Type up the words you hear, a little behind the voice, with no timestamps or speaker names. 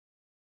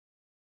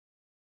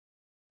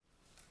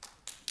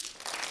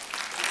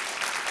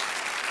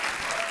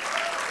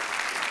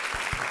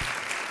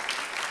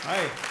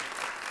Hi.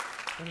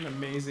 What an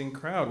amazing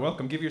crowd.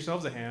 Welcome. Give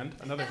yourselves a hand.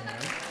 Another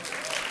hand.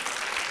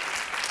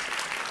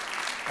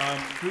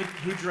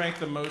 Who drank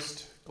the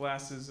most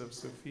glasses of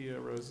Sofia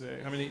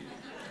Rosé? How many?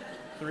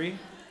 3?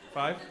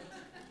 5?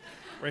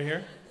 Right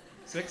here?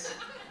 6?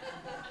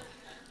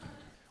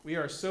 We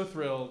are so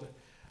thrilled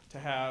to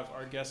have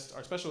our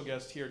special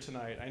guest here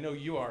tonight. I know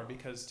you are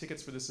because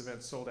tickets for this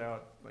event sold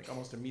out like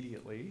almost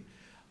immediately.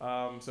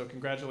 So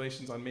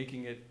congratulations on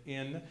making it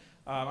in.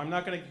 I'm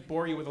not going to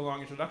bore you with a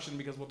long introduction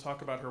because we'll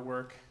talk about her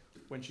work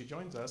when she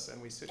joins us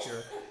and we sit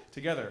here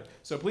together.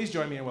 So please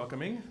join me in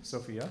welcoming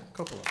Sofia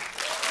Coppola.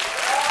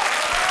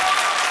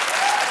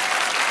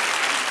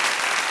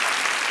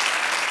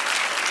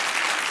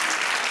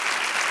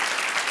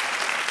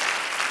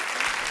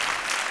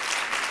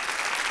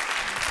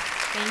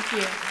 Thank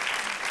you.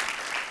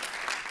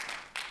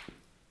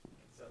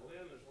 Settle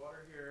in, there's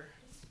water here.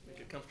 Make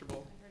it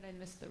comfortable. I heard I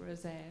missed the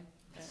rosé.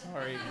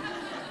 Sorry.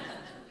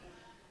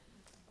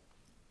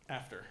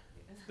 After.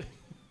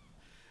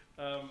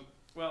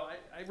 Well,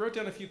 I wrote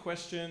down a few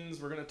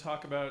questions. We're going to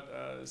talk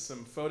about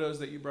some photos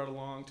that you brought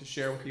along to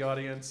share with the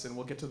audience, and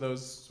we'll get to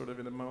those sort of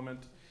in a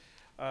moment.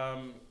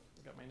 I've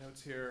got my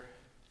notes here.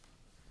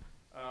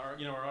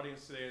 Our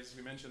audience today, as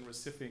we mentioned,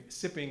 was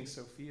sipping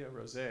Sofia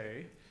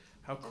Rosé.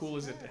 How cool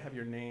is it to have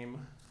your name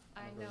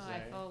on I know, rosé?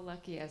 I felt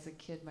lucky as a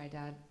kid. My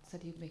dad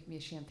said he'd make me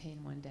a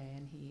champagne one day,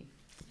 and he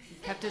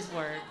kept his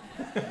word.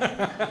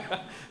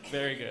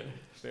 Very good,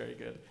 very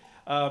good.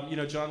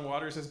 John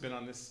Waters has been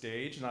on this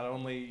stage, not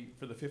only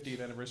for the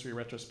 50th anniversary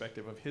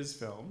retrospective of his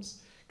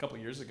films a couple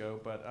years ago,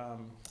 but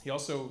he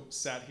also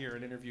sat here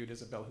and interviewed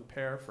Isabelle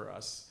Huppert for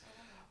us.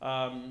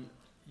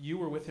 You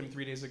were with him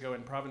 3 days ago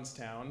in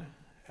Provincetown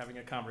having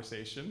a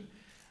conversation.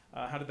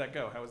 How did that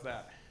go? How was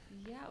that?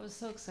 Yeah, it was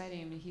so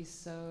exciting. I mean, he's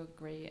so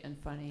great and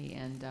funny,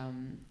 and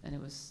it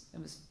was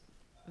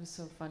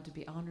so fun to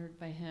be honored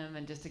by him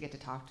and just to get to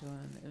talk to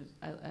him.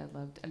 I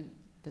loved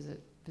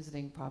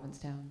visiting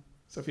Provincetown.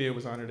 Sofia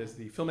was honored as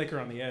the Filmmaker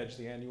on the Edge,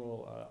 the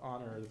annual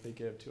honor that they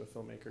give to a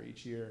filmmaker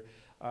each year.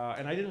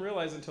 And I didn't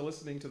realize until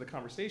listening to the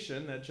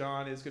conversation that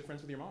John is good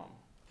friends with your mom.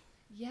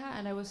 Yeah,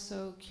 and I was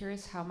so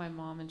curious how my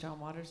mom and John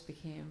Waters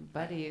became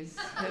buddies.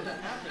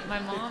 My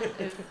mom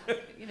is,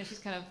 she's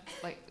kind of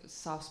like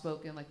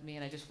soft-spoken like me,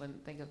 and I just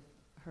wouldn't think of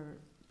her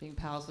being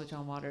pals with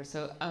John Waters.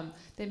 So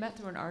they met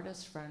through an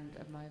artist friend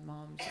of my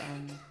mom's,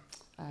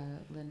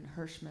 Lynn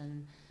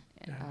Hirschman.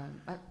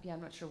 I'm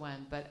not sure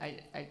when, but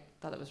I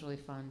thought it was really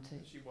fun to.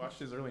 She watched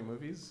his early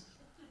movies?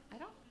 I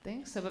don't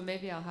think so, but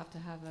maybe I'll have to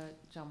have a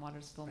John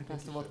Waters Film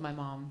Festival with my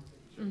mom.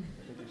 I think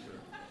you should.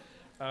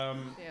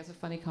 Yeah, it's a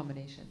funny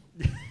combination.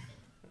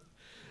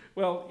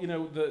 Well,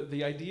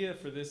 the idea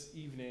for this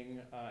evening,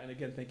 and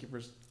again, thank you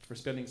for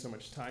spending so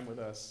much time with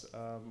us,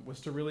 was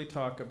to really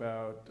talk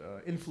about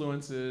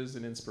influences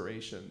and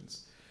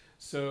inspirations.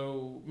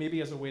 So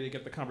maybe as a way to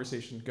get the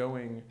conversation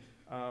going,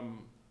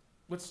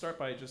 let's start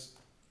by just,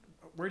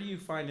 where do you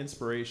find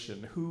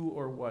inspiration? Who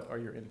or what are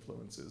your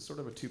influences? Sort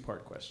of a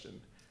two-part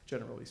question,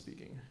 generally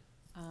speaking.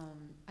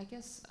 I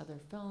guess other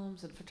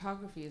films and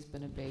photography has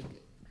been a big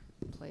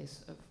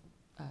place of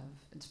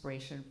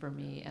inspiration for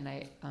me, and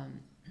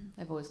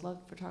I've always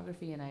loved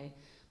photography, and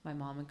my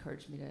mom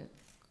encouraged me to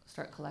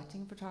start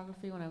collecting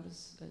photography when I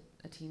was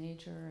a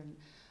teenager,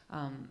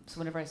 and so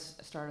whenever I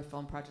start a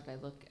film project, I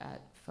look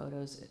at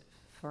photos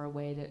for a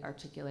way to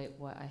articulate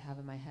what I have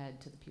in my head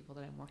to the people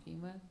that I'm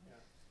working with. Yeah.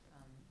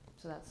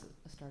 So that's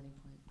a starting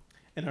point.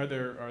 And are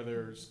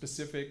there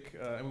specific?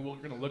 We're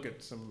going to look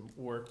at some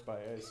work by,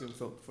 I assume,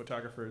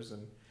 photographers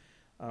and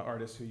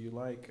artists who you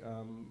like.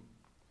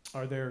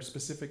 Are there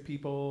specific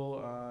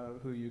people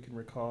who you can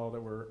recall that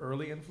were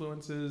early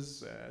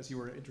influences as you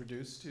were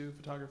introduced to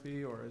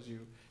photography or as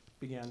you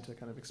began to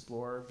kind of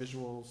explore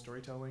visual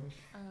storytelling?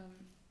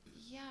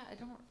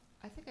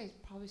 I think I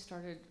probably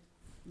started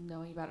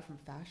knowing about it from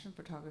fashion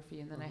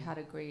photography, and then I had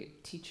a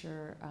great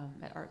teacher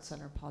at Art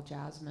Center, Paul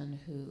Jasmine,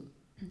 who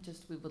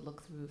we would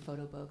look through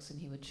photo books and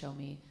he would show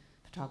me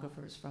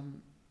photographers from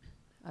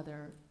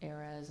other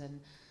eras, and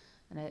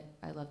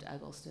I loved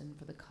Eggleston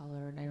for the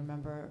color, and I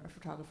remember a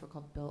photographer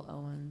called Bill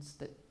Owens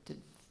that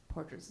did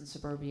portraits in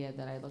suburbia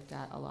that I looked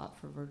at a lot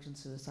for virgin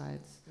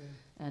suicides.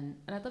 Yeah. And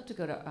I'd love to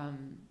go to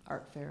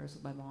art fairs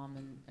with my mom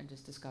and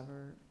just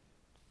discover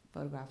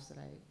photographs that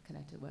I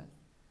connected with.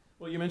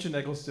 Well, you mentioned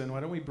Eggleston. Why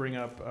don't we bring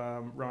up,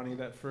 Ronnie,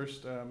 that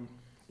first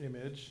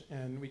image,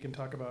 and we can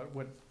talk about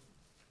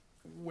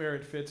where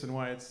it fits and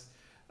why it's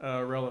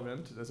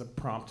relevant as a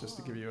prompt, just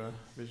to give you a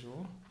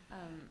visual.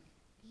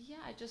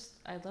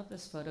 I love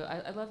this photo.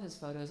 I love his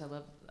photos. I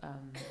love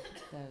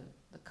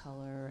the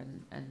color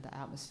and the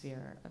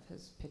atmosphere of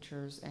his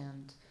pictures.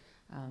 And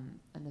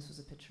this was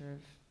a picture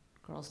of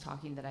girls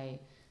talking that I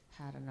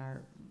had in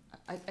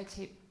I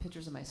tape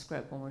pictures of my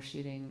script when we're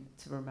shooting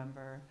to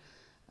remember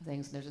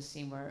things. And there's a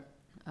scene where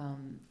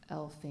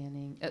Elle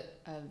Fanning,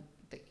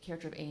 the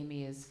character of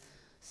Amy, is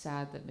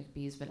sad that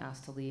McBee's been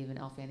asked to leave, and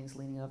Elle Fanning's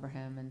leaning over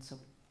him. And so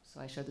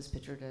I showed this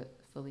picture to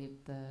Philippe,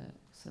 the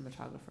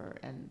cinematographer,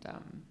 and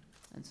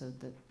so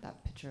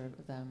that picture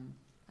of them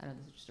I don't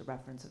know, this is just a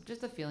reference of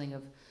just a feeling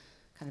of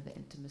kind of the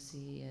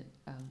intimacy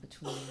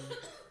between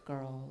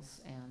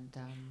girls, and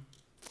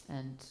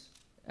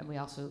we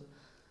also,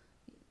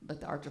 like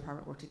the art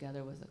department, worked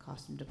together with the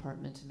costume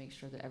department to make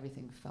sure that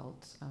everything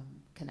felt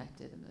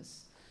connected in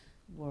this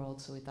world.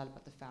 So we thought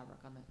about the fabric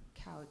on the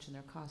couch and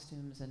their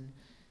costumes, and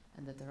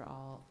that they're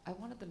all, I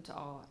wanted them to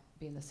all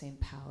be in the same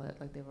palette,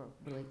 like they were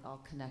really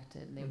all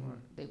connected, and they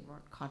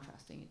weren't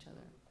contrasting each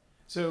other.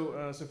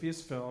 So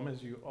Sophia's film,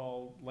 as you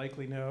all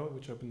likely know,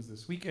 which opens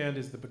this weekend,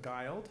 is The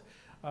Beguiled.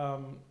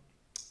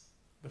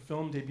 The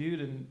film debuted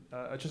in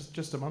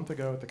just a month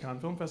ago at the Cannes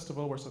Film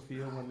Festival, where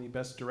Sophia won the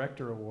Best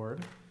Director Award.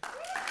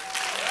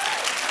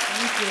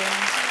 Thank you.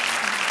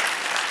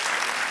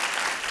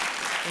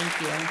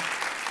 Thank you.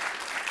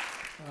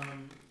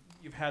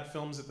 You've had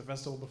films at the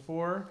festival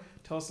before.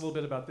 Tell us a little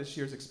bit about this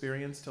year's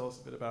experience. Tell us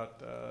a bit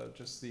about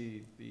just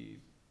the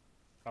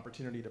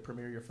opportunity to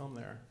premiere your film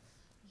there.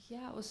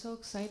 Yeah, it was so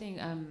exciting.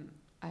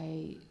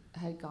 I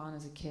had gone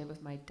as a kid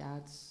with my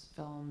dad's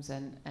films,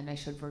 and I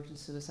showed Virgin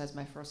Suicides,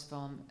 my first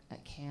film,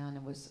 at Cannes.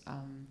 It was,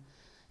 and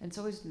it's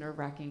always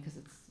nerve-wracking because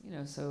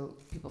it's, so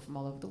people from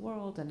all over the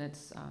world, and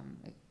it's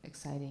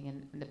exciting.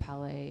 And the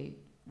Palais,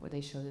 where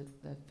they show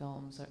the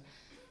films,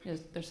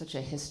 there's such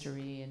a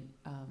history,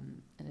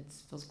 and it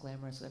feels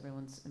glamorous.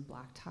 Everyone's in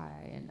black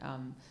tie,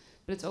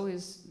 but it's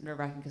always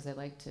nerve-wracking because they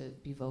like to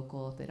be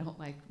vocal if they don't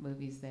like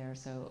movies there.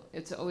 So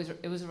it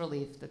was a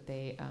relief that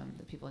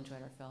that people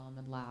enjoyed our film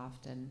and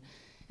laughed, and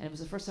it was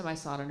the first time I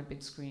saw it on a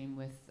big screen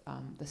with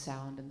the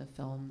sound and the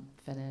film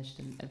finished,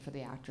 and for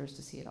the actors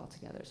to see it all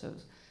together. So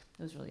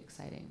it was really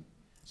exciting.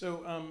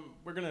 So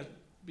we're going to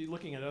be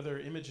looking at other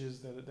images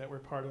that were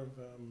part of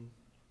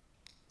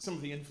some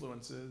of the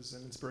influences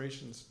and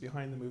inspirations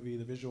behind the movie,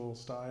 the visual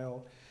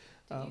style.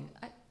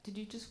 Did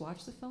you just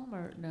watch the film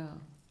or no?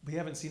 We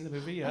haven't seen the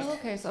movie yet. Oh,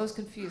 okay. So I was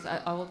confused.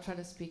 I will try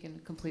to speak in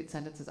complete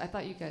sentences. I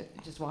thought you guys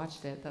just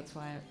watched it. That's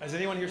why. Has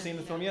anyone here seen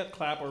the film yet?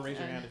 Clap or raise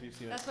your hand if you've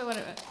seen it. That's what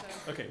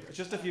Okay,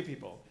 just a few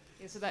people.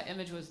 Yeah, so that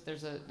image was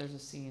there's a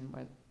scene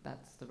where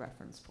that's the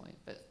reference point,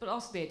 but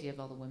also the idea of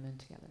all the women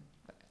together.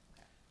 Okay.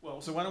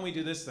 Well, so why don't we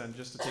do this then,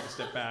 just to take a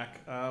step back?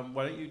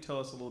 Why don't you tell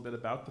us a little bit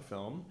about the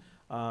film,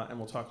 and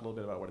we'll talk a little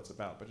bit about what it's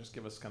about. But just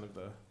give us kind of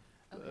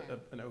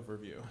an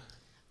overview.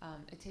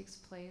 It takes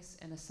place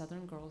in a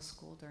Southern girls'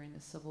 school during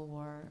the Civil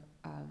War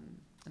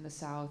in the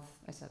South.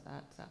 I said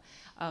that. So,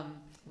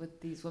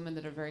 with these women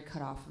that are very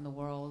cut off from the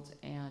world,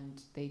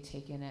 and they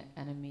take in an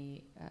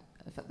enemy.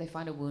 They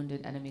find a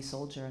wounded enemy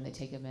soldier, and they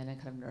take him in and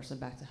kind of nurse him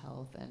back to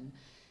health. And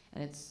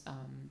it's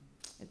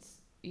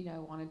I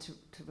wanted to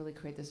really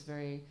create this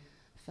very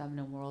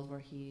feminine world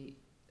where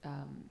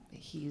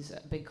he's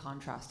a big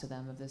contrast to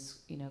them. Of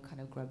this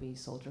kind of grubby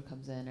soldier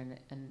comes in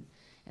and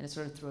it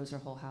sort of throws her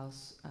whole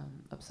house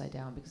upside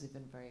down because they've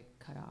been very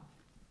cut off.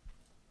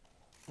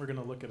 We're going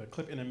to look at a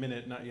clip in a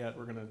minute, not yet.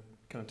 We're going to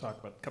kind of talk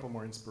about a couple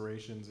more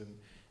inspirations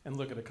and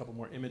look at a couple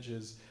more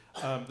images.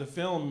 The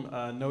film,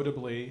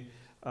 notably,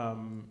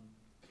 and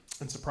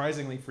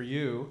surprisingly for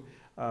you,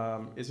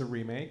 is a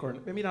remake, or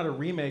maybe not a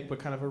remake, but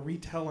kind of a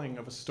retelling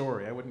of a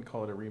story. I wouldn't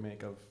call it a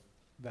remake of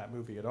that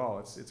movie at all.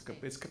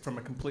 It's from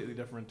a completely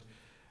different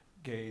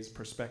gaze,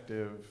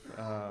 perspective,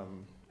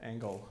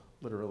 angle,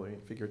 literally,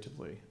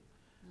 figuratively.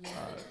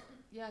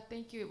 Yeah,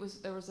 thank you.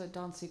 There was a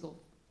Don Siegel.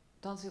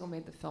 Don Siegel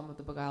made the film of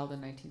The Beguiled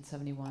in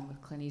 1971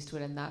 with Clint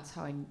Eastwood, and that's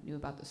how I knew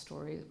about the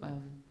story.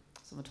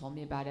 Someone told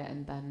me about it,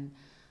 and then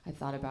I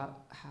thought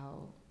about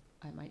how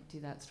I might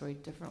do that story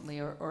differently,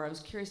 or I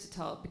was curious to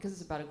tell, because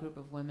it's about a group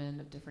of women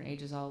of different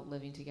ages all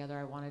living together.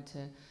 I wanted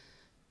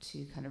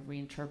to kind of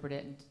reinterpret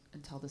it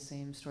and tell the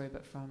same story,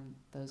 but from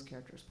those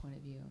characters' point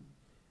of view.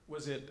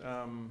 Was it,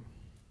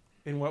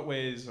 in what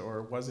ways,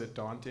 or was it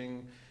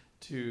daunting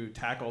to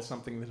tackle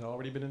something that had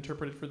already been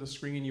interpreted for the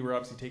screen? You were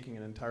obviously taking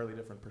an entirely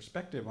different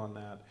perspective on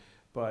that,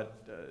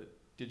 but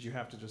did you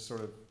have to just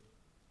sort of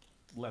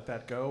let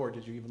that go, or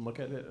did you even look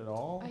at it at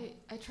all?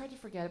 I tried to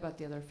forget about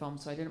the other film,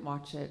 so I didn't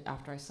watch it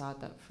after I saw it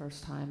that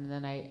first time, and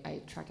then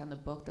I tracked down the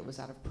book that was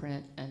out of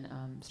print and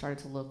started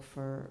to look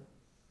for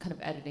kind of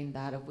editing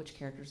that of which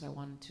characters I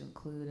wanted to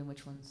include and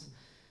which ones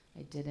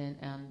I didn't,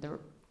 and there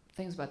were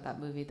things about that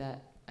movie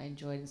that I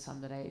enjoyed and some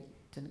that I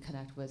didn't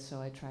connect with,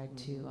 so I tried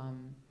to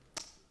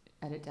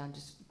edit down,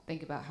 just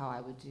think about how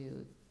I would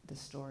do the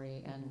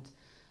story, and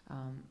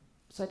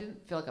so I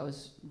didn't feel like I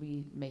was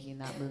remaking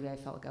that movie. I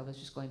felt like I was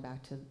just going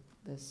back to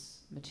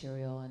this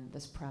material and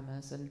this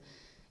premise, and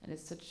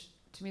it's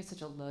to me it's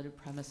such a loaded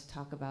premise to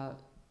talk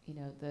about,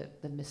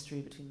 the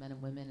mystery between men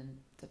and women and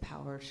the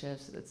power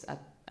shifts that's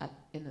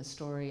in the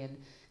story, and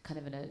kind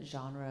of in a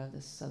genre of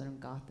this Southern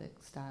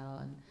Gothic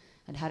style,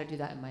 and how to do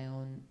that in my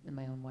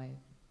own way.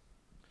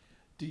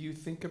 Do you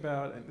think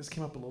about, and this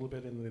came up a little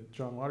bit in the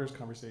John Waters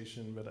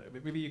conversation, but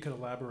maybe you could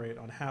elaborate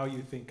on how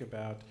you think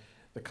about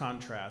the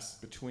contrast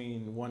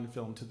between one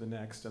film to the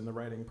next and the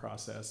writing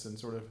process, and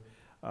sort of,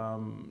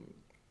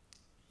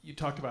 you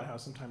talked about how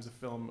sometimes a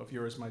film of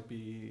yours might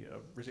be a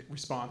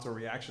response or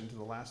reaction to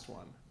the last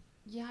one.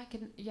 Yeah, I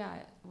can. Yeah,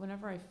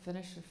 whenever I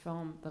finish a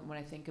film, but when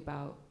I think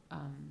about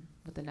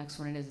what the next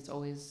one is, it's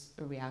always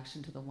a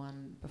reaction to the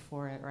one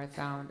before it. Or I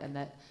found, and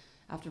that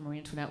after Marie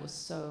Antoinette was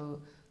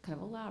so kind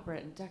of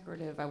elaborate and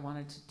decorative, I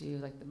wanted to do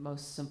like the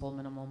most simple,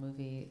 minimal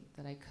movie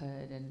that I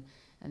could,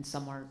 and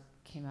somewhere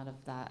came out of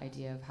that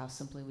idea of how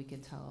simply we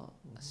could tell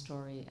a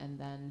story. And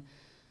then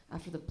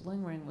after the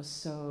Bling Ring was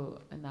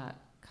so in that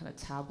kind of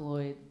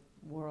tabloid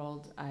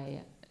world,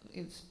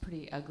 it was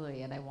pretty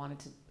ugly, and I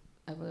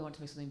really wanted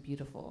to make something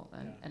beautiful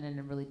and in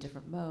a really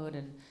different mode.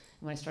 And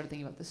when I started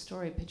thinking about the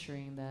story,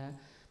 picturing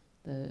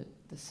the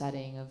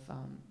setting of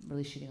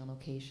really shooting on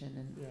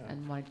location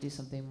and wanted to do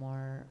something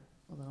a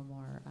little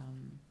more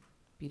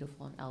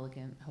beautiful and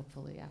elegant,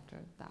 hopefully after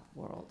that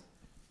world.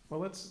 Well,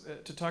 let's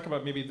to talk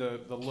about maybe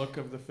the look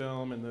of the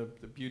film and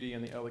the beauty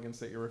and the elegance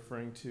that you're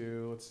referring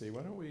to. Let's see.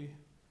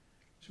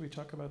 Should we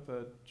talk about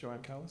the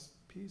Joanne Callis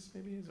piece,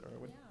 maybe? Or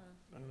what?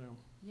 Yeah. I don't know.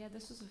 Yeah,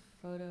 this was a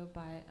photo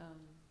by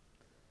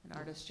an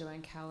artist,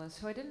 Joanne Callis,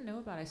 who I didn't know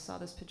about. I saw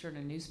this picture in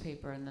a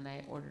newspaper, and then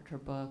I ordered her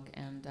book,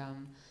 and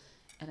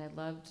I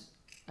loved.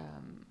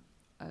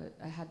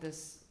 I had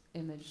this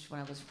image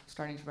when I was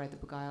starting to write the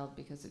Beguiled,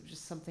 because it was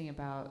just something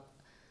about.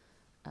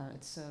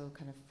 It's so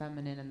kind of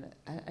feminine, and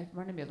it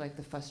reminded me of like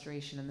the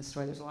frustration in the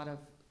story. There's a lot of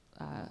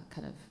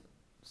kind of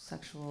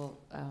sexual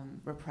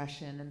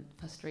repression and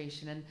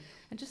frustration,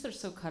 and just they're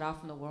so cut off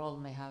from the world,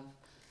 and they have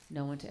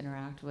no one to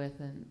interact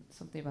with, and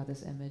something about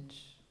this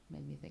image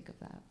made me think of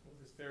that. Well,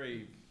 this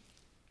very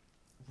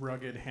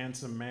rugged,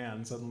 handsome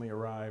man suddenly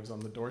arrives on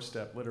the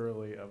doorstep,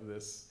 literally, of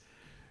this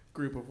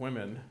group of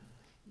women.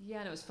 Yeah,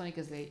 and it was funny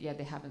because they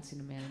haven't seen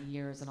a man in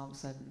years, and all of a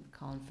sudden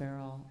Colin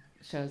Farrell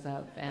shows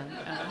up, and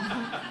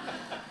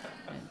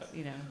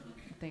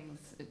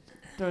it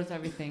throws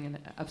everything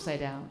upside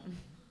down.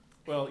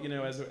 Well,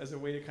 as a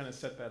way to kind of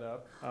set that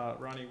up,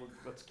 Ronnie,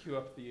 let's cue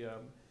up the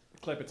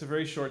clip. It's a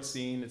very short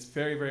scene. It's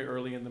very, very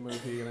early in the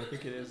movie, and I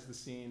think it is the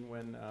scene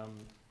when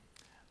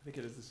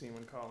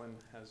Colin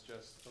has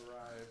just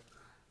arrived.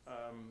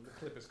 The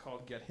clip is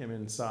called "Get Him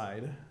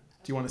Inside."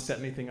 Do you want to set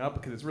anything up,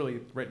 because it's really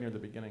right near the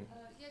beginning?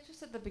 Yeah,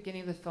 just at the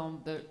beginning of the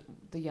film,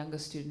 the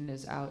youngest student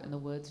is out in the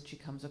woods, and she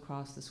comes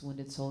across this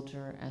wounded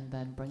soldier, and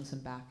then brings him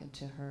back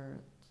into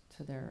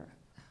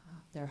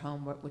their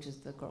home, which is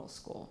the girls'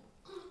 school.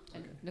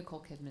 And okay.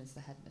 Nicole Kidman is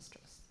the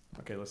headmistress.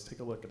 Okay, let's take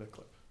a look at a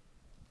clip.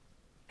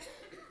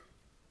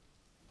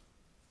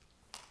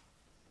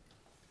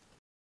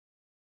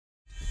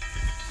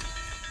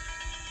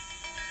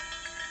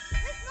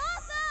 Miss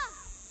Martha!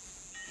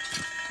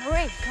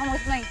 Marie, come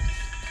with me.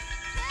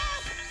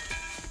 Help!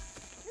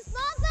 Miss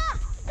Martha!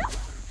 No!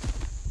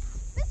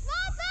 Miss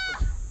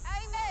Martha!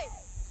 Amy!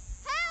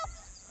 Help!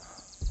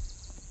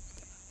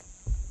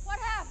 What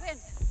happened?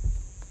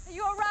 Are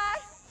you all right?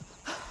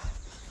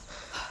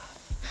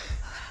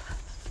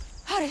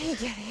 How did he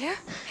get here?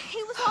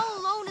 He was all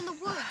alone in the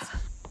woods.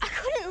 I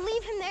couldn't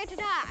leave him there to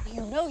die.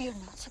 You know you're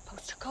not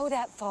supposed to go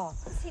that far.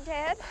 Is he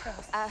dead?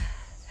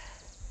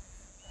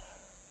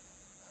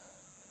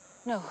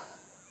 No,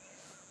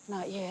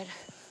 not yet.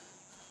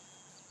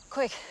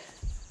 Quick,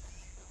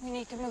 we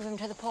need to move him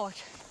to the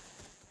porch.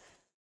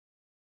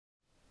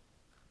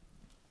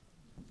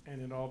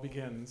 And it all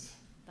begins.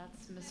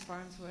 That's Miss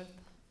Farnsworth,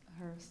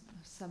 her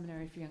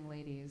seminary for young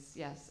ladies,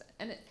 yes.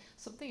 And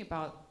something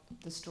about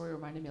the story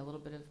reminded me a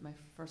little bit of my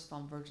first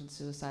film, Virgin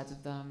Suicides,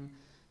 of them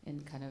in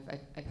kind of,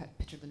 I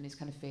pictured them in these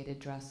kind of faded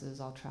dresses,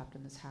 all trapped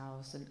in this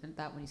house, and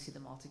that when you see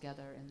them all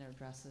together in their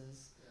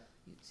dresses,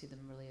 you see them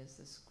really as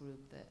this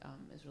group that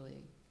is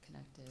really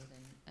connected,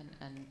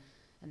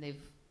 and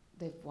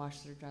they've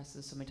washed their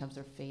dresses so many times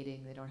they're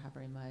fading, they don't have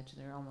very much,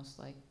 and they're almost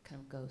like kind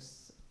of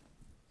ghosts.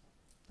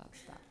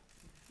 That's that.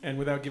 And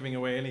without giving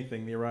away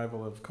anything, the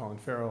arrival of Colin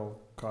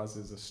Farrell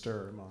causes a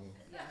stir among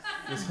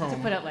this home. To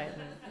put it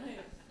lightly.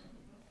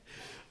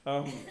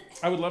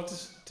 I would love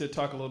to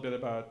talk a little bit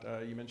about,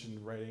 you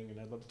mentioned writing, and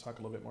I'd love to talk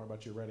a little bit more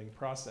about your writing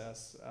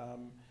process.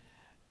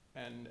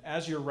 And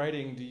as you're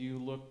writing, do you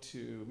look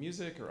to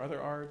music or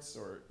other arts,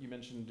 or you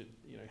mentioned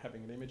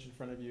having an image in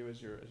front of you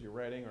as you're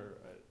writing, or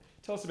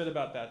tell us a bit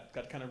about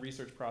that kind of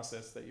research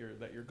process that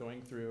you're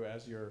going through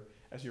as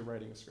you're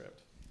writing a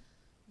script.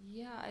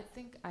 Yeah, I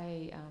think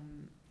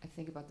I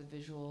think about the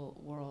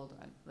visual world.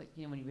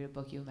 When you read a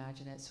book, you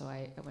imagine it. So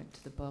I went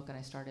to the book and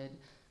I started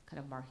kind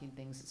of marking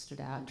things that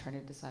stood out and trying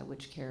to decide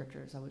which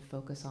characters I would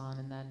focus on,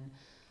 and then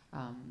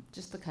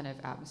just the kind of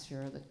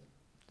atmosphere, the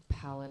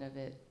palette of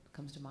it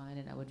comes to mind,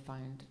 and I would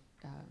find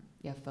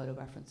photo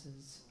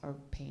references or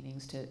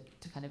paintings to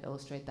kind of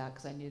illustrate that,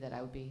 because I knew that I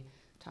would be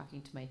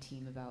talking to my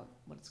team about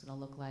what it's going to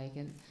look like,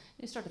 and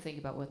you start to think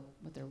about what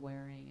they're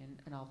wearing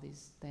and all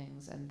these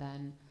things, and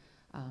then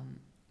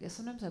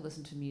sometimes I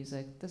listen to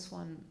music. This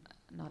one,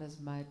 not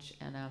as much,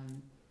 and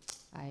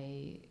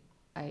I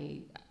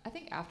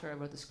think after I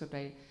wrote the script,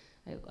 I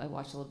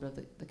watched a little bit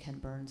of the Ken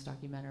Burns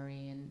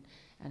documentary, and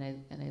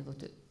I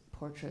looked at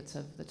portraits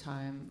of the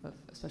time, of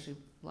especially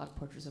a lot of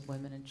portraits of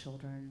women and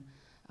children,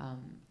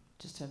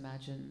 just to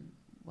imagine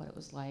what it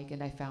was like.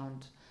 And I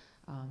found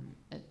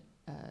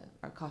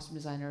our costume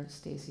designer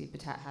Stacy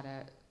Batat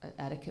had an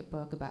etiquette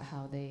book about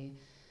how they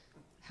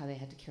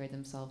had to carry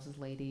themselves as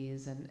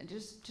ladies, and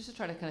just to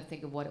try to kind of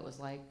think of what it was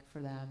like for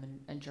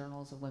them, and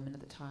journals of women at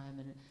the time.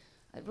 And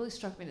it really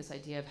struck me, this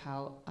idea of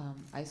how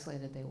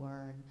isolated they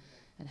were,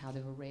 and how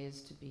they were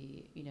raised to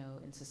be,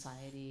 in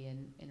society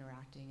and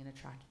interacting and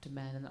attracted to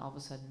men, and all of a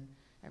sudden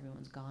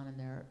everyone's gone and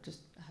they're just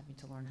having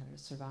to learn how to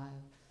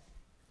survive.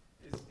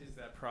 Is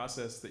that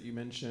process that you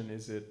mentioned,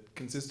 is it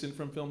consistent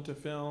from film to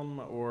film,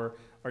 or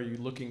are you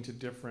looking to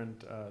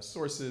different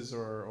sources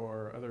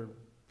or other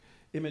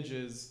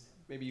images?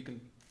 Maybe you can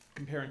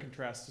compare and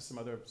contrast to some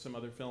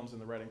other films in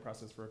the writing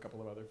process for a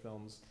couple of other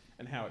films,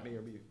 and how it may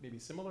be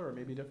similar or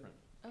maybe different.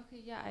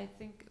 Okay, yeah, I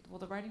think,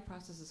 the writing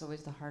process is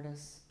always the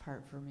hardest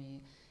part for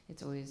me.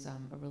 It's always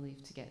a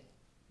relief to get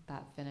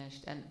that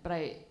finished. But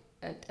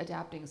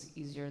adapting is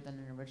easier than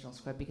an original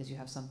script, because you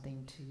have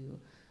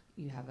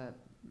you have a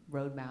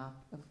roadmap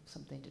of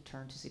something to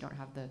turn to, so you don't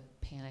have the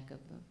panic of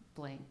the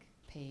blank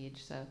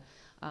page. So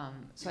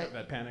You have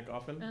that panic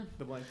often,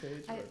 the blank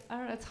page? I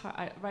don't know, it's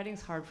hard.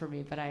 Writing's hard for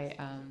me, but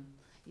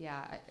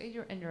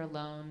you're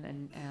alone,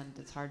 and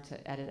it's hard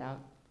to edit out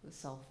the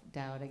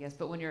self-doubt, I guess.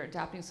 But when you're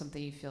adapting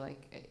something, you feel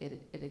like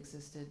it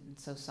existed, and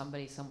so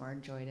somebody somewhere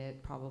enjoyed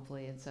it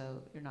probably, and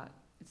so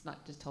it's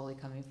not just totally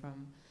coming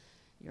from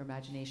your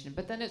imagination.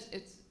 But then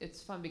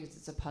it's fun, because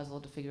it's a puzzle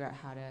to figure out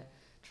how to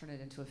turn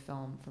it into a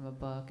film from a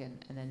book,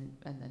 and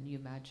then you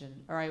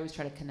imagine, or I always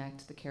try to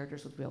connect the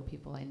characters with real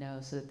people I know,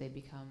 so that they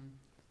become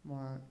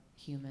more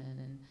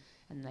human,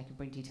 and I can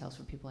bring details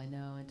from people I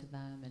know into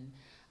them,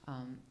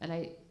 and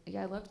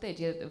I loved the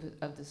idea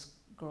of this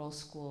girls'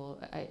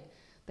 school.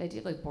 The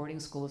idea of like boarding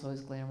school was always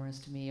glamorous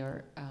to me,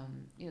 or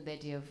the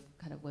idea of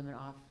kind of women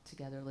off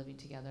together, living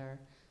together.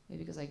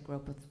 Maybe because I grew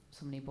up with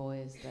so many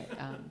boys that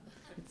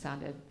it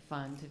sounded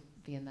fun to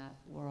be in that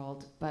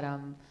world. But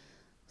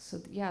so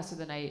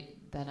then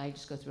I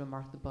just go through and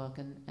mark the book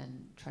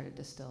and try to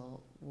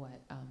distill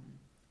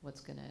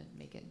what's gonna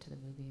make it into the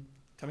movie.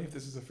 Tell me if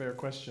this is a fair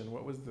question.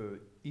 What was the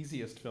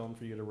easiest film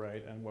for you to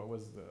write, and what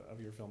was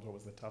of your films, what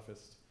was the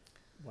toughest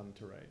one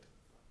to write?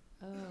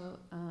 I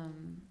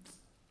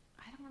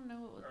don't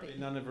know.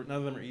 None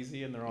of them are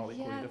easy, and they're all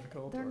equally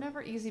difficult? They're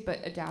never easy, but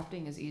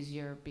adapting is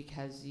easier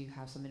because you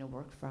have something to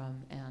work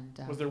from.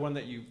 And was there one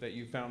that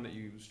you found that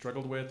you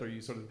struggled with, or you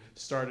sort of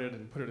started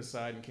and put it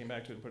aside and came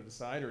back to it and put it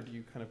aside, or do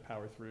you kind of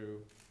power through?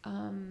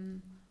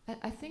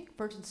 I think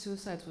Virgin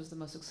Suicides was the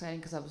most exciting,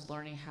 because I was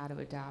learning how to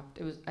adapt.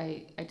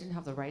 I didn't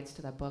have the rights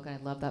to that book, and I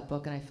loved that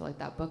book, and I feel like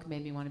that book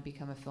made me want to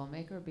become a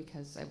filmmaker,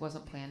 because I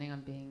wasn't planning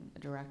on being a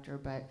director,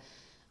 but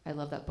I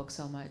love that book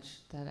so much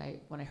that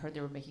when I heard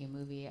they were making a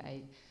movie,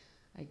 I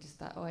just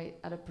thought,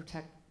 out of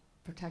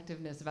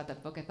protectiveness about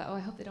that book, I thought, I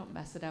hope they don't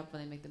mess it up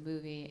when they make the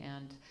movie.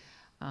 And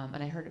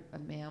I heard a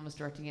man was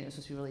directing it. It was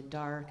supposed to be really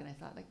dark, and I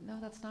thought, no,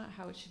 that's not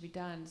how it should be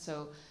done.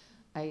 So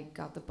I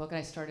got the book, and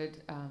I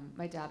started.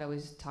 My dad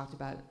always talked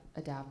about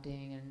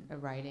adapting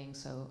and writing,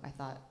 so I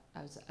thought,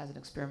 as an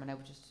experiment, I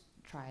would just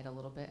try it a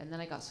little bit. And then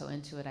I got so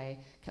into it, I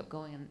kept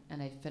going,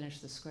 and I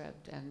finished the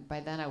script. And by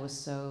then, I was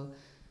so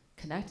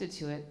connected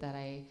to it that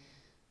I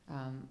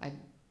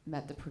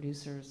met the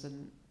producers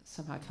and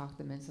somehow talked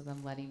them into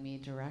them letting me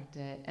direct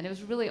it. And it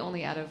was really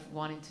only out of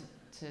wanting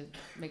to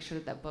make sure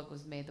that book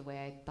was made the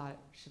way I thought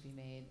it should be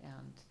made.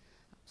 And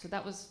so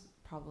that was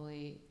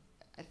probably,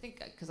 I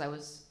think, because it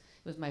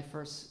was my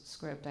first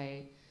script,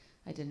 I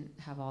didn't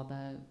have all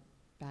the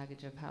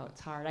baggage of how it's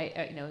hard.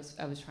 I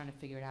was trying to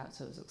figure it out,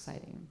 so it was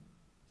exciting.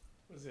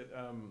 Was it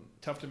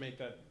tough to make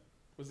that?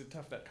 Was it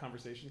tough, that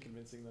conversation,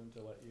 convincing them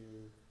to let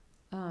you?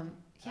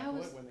 Tackle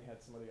it when they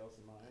had somebody else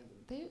in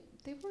mind?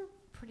 They were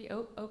pretty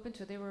open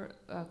to it. They were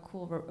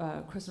cool.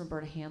 Chris and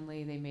Roberta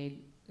Hanley, they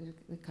made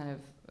kind of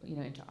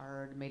into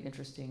art, made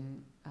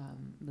interesting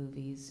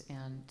movies,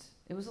 and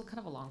it was kind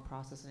of a long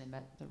process. And I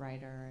met the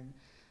writer, and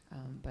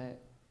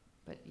but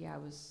yeah, I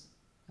was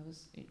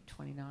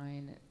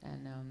 29,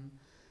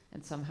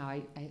 and somehow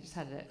I just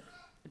had to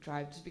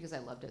drive, just because I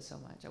loved it so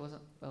much. I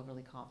wasn't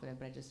overly confident,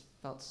 but I just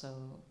felt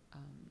so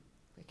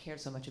I cared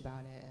so much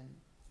about it, and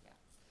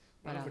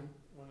yeah.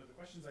 One of the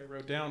questions I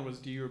wrote down was,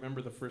 do you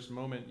remember the first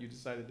moment you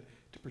decided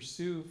to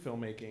pursue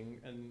filmmaking?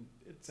 And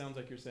it sounds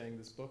like you're saying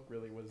this book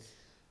really was.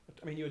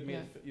 I mean, you had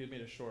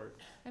made a short.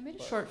 I made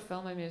a short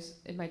film. I mean, it was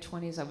in my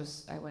 20s.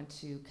 I went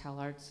to Cal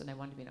Arts, and I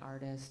wanted to be an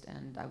artist,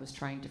 and I was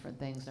trying different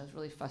things. And I was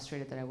really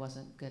frustrated that I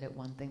wasn't good at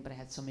one thing, but I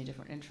had so many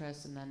different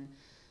interests. And then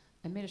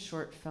I made a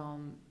short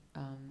film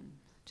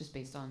just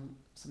based on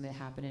something that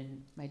happened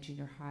in my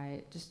junior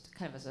high, just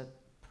kind of as a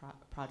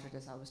project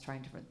as I was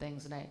trying different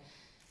things.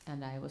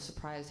 And I was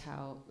surprised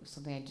how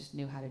something I just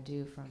knew how to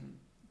do from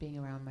being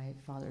around my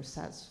father's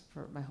sets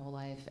for my whole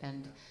life.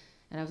 And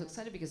I was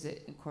excited because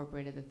it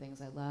incorporated the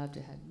things I loved.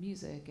 It had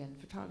music and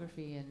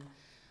photography and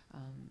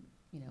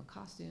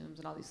costumes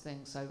and all these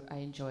things. So I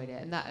enjoyed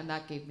it. And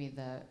that gave me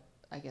the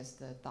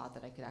thought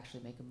that I could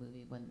actually make a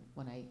movie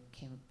when I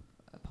came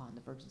upon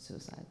the Virgin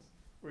Suicides.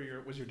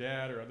 Was your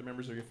dad or other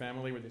members of your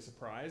family, were they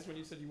surprised when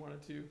you said you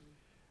wanted to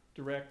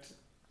direct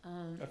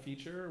A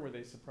feature? Or were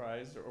they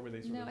surprised, or were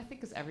they sort No, of? I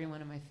think because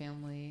everyone in my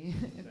family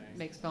Dang.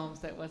 makes films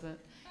that wasn't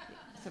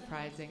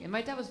surprising. And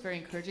my dad was very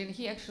encouraging.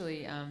 He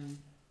actually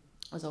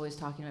was always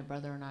talking to my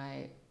brother and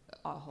I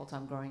the whole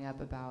time growing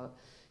up about,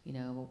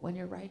 when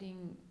you're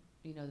writing,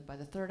 by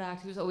the third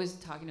act, he was always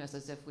talking to us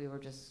as if we were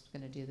just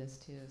going to do this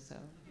too. So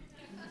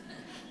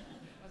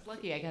I was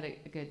lucky I got a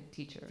good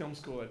teacher. Film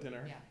school at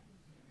dinner.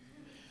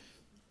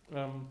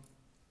 Yeah.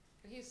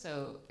 He's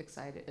so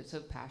excited, so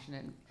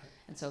passionate,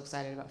 and so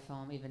excited about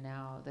film even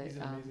now. That, He's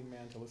an amazing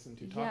man to listen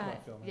to talk yeah,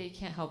 about film. Yeah, you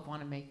can't help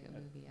want to make a At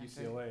movie.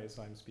 After. UCLA,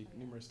 so I'm speaking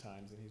numerous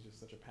times, and he's just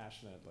such a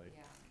passionate,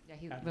 Yeah,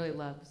 he advocate. really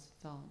loves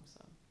film.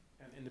 So.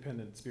 an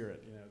independent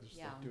spirit. Just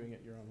Yeah. like doing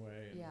it your own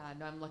way. And Yeah,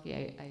 no, I'm lucky.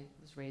 I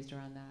was raised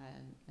around that,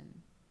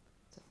 and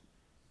so.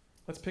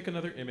 Let's pick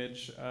another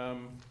image. Let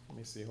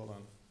me see. Hold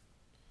on.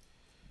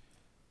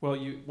 Well,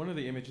 one of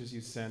the images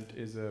you sent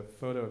is a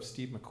photo of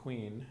Steve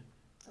McQueen,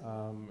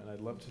 and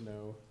I'd love to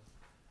know.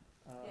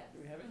 Yeah. Do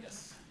we have it?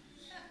 Yes.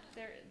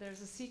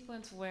 There's a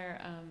sequence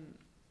where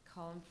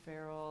Colin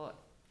Farrell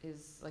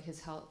is like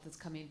his health is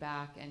coming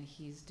back, and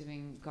he's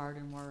doing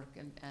garden work,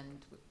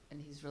 and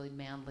he's really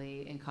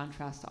manly in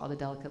contrast to all the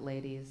delicate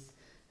ladies.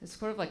 It's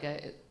sort of like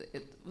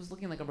it was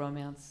looking like a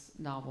romance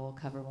novel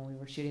cover when we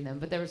were shooting them.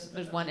 But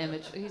there's one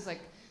image. He's like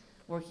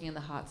working in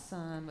the hot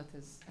sun with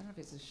his, I don't know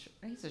if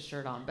he's a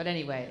shirt on, but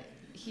anyway,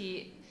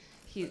 he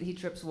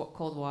drips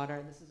cold water.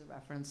 And this is a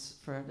reference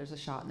for, there's a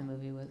shot in the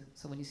movie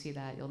so when you see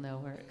that, you'll know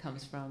where it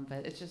comes from.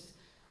 But it's just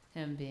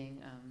him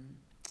being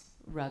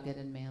rugged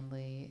and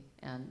manly,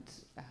 and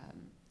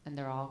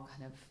they're all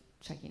kind of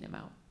checking him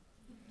out.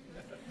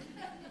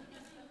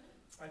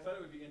 I thought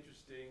it would be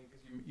interesting because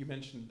you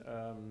mentioned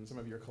some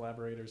of your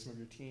collaborators, some of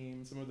your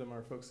team. Some of them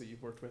are folks that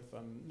you've worked with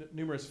on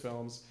numerous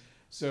films.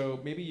 So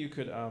maybe you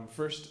could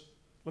first,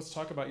 let's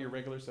talk about your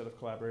regular set of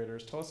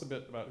collaborators. Tell us a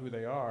bit about who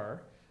they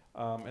are,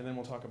 and then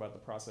we'll talk about the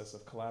process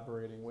of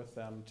collaborating with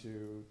them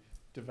to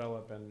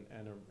develop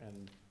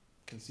and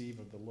conceive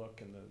of the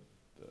look and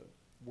the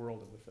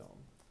world of the film.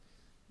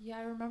 Yeah,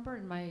 I remember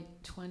in my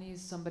 20s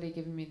somebody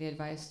giving me the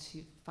advice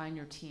to find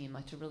your team,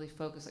 like to really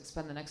focus, like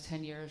spend the next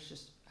 10 years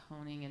just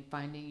honing and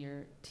finding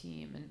your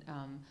team.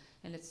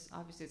 And it's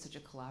obviously it's such a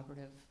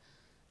collaborative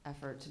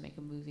effort to make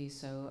a movie,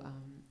 so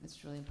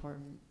it's really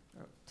important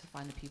to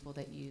find the people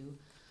that you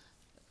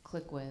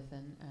click with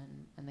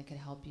and that can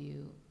help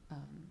you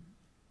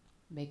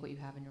make what you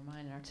have in your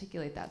mind and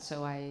articulate that.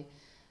 So I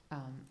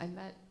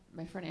met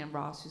my friend Ann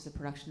Ross, who's the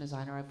production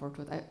designer I've worked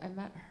with. I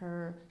met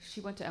her,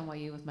 she went to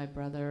NYU with my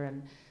brother,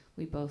 and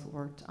we both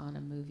worked on a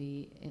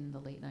movie in the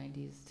late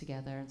 90s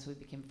together, and so we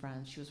became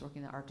friends. She was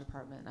working in the art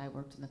department, and I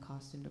worked in the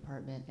costume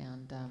department,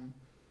 and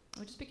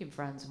we just became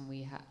friends, and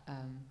we I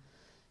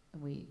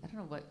don't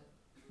know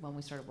when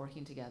we started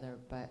working together,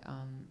 but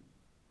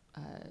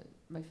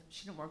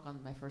she didn't work on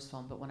my first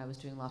film, but when I was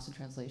doing Lost in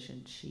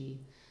Translation, she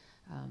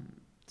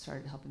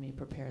started helping me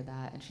prepare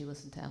that, and she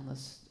listened to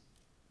endless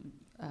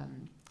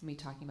me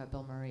talking about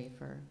Bill Murray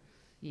for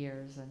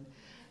years, and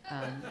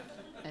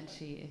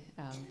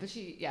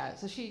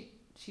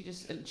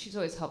she's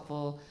always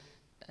helpful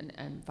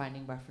and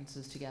finding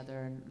references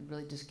together and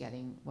really just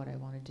getting what I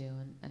want to do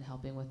and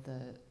helping with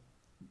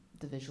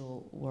the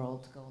visual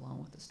world to go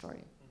along with the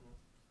story. Mm-hmm.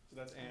 So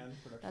that's Anne,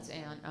 production That's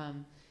designer.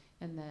 Anne.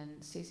 And then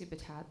Stacey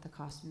Batat, the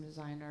costume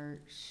designer,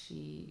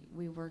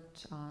 we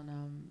worked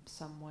on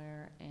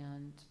Somewhere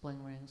and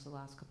Bling Rings, the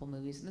last couple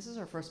movies. And this is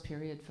our first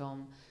period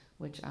film,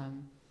 which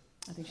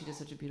I think she did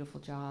such a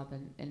beautiful job.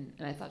 And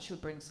I thought she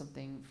would bring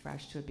something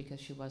fresh to it because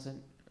she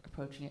wasn't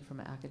approaching it from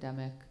an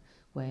academic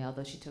way,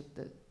 although she took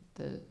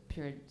the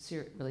period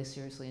really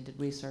seriously and did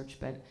research.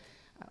 But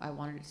I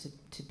wanted it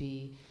to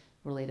be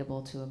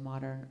relatable to a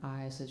modern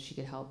eye so that she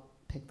could help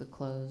pick the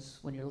clothes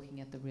when you're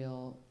looking at the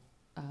real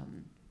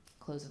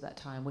clothes of that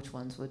time, which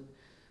ones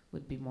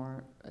would be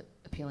more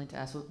appealing to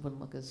us, wouldn't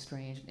look as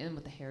strange. And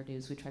with the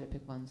hairdos, we try to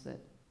pick ones that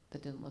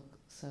didn't look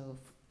so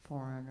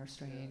foreign or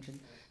strange,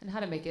 and how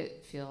to make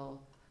it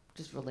feel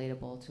just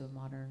relatable to a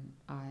modern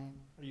eye.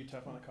 Are you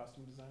tough on a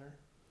costume designer?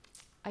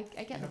 I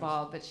get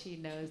involved, but she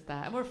knows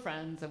that, and we're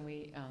friends, and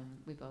we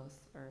both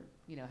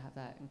have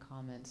that in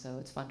common. So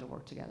it's fun to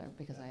work together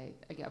because I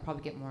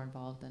probably get more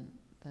involved than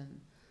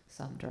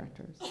some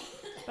directors.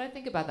 But I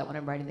think about that when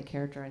I'm writing the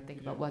character. I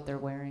think about what they're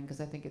wearing because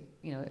I think it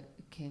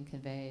can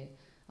convey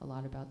a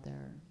lot about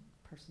their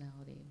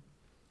personality.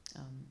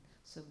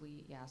 So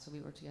we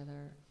worked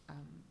together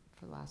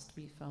for the last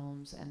 3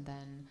 films, and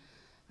then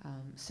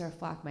Sarah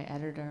Flack, my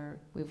editor,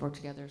 we've worked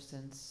together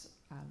since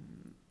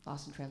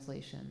Lost in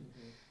Translation,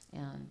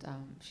 and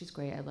she's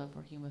great. I love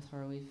working with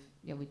her. We've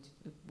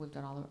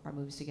done all of our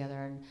movies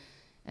together,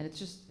 and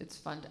it's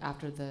fun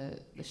after the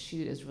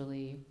shoot is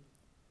really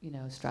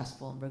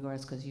stressful and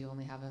rigorous because you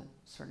only have a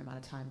certain amount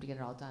of time to get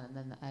it all done, and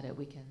then the edit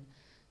we can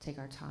take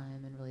our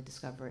time and really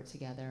discover it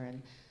together.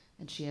 And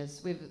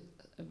we have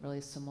a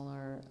really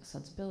similar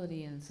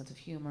sensibility and sense of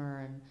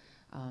humor,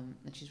 and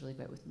she's really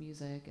great with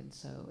music, and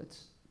so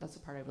that's the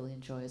part I really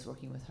enjoy is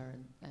working with her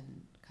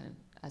and kind of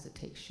as it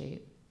takes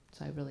shape.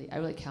 So I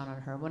really count on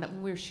her.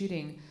 When we were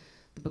shooting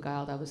the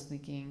Beguiled, I was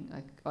thinking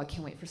like, oh, I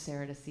can't wait for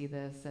Sarah to see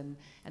this, and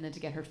then to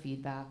get her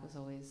feedback was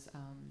always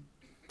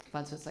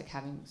fun. So it's like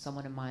having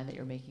someone in mind that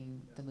you're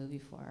making the movie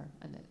for,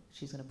 and that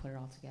she's going to put it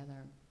all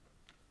together.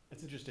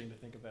 It's interesting to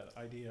think of that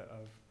idea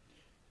of,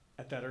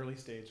 at that early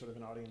stage, sort of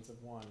an audience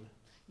of one.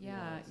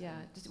 Yeah, yeah.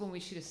 Just when we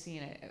shoot a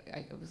scene,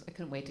 I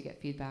couldn't wait to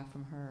get feedback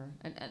from her,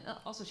 and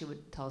also she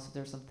would tell us if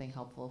there was something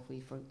helpful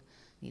if we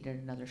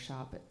needed another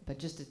shot, but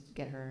just to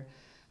get her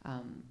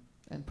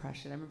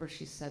impression. I remember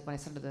she said when I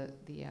sent her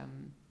the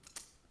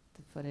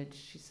footage,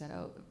 she said,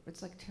 "Oh,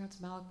 it's like Terrence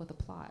Malick with a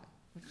plot,"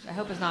 which I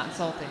hope is not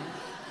insulting.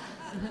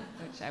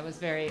 Which I was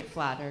very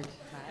flattered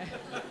by.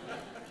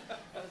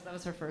 That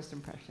was her first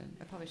impression.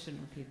 I probably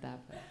shouldn't repeat that,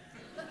 but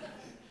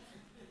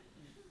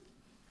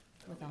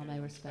with all my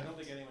respect. I don't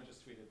think anyone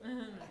just tweeted that.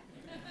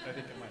 I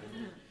think it might have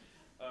been.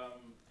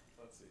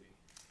 Let's see.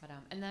 But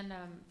and then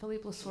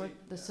Philippe Lessoure,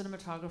 the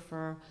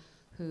cinematographer,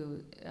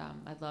 who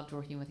I loved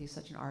working with. He's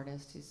such an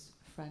artist. He's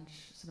a French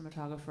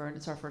cinematographer, and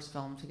it's our first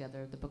film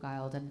together, The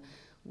Beguiled. And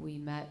we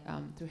met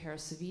through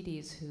Harris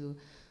Savides, who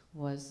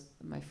was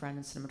my friend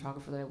and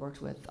cinematographer that I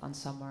worked with on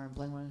Somewhere and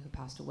Bling Ring, who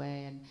passed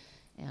away,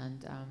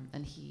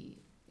 and he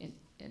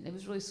and it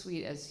was really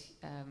sweet as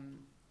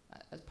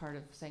part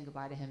of saying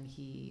goodbye to him,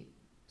 he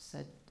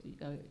said,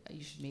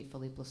 you should meet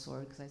Philippe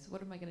Lessoure, because I said,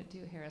 what am I going to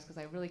do, Harris? Because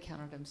I really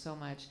counted him so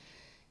much,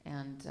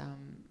 and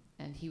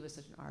he was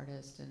such an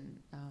artist,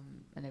 and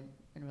I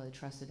really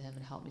trusted him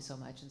and helped me so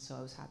much, and so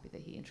I was happy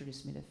that he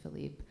introduced me to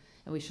Philippe,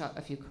 and we shot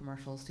a few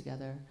commercials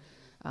together,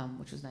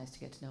 which was nice to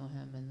get to know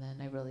him, and then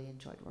I really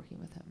enjoyed working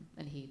with him,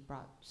 and he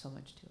brought so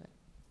much to it.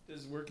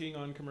 Does working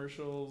on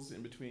commercials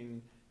in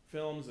between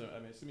films,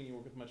 I'm assuming you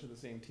work with much of the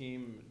same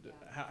team,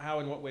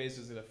 how in what ways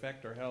does it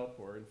affect or help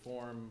or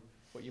inform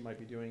what you might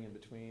be doing in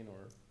between,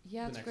 or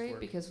yeah, the it's next great work?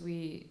 because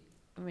we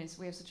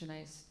have such a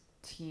nice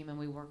team and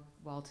we work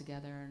well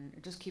together, and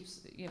it just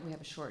keeps, we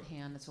have a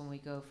shorthand. It's when we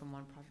go from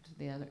one project to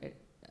the other,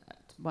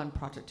 one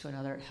project to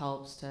another, it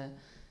helps to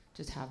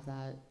just have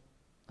that,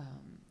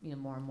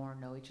 more and more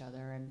know each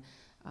other,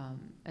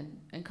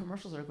 and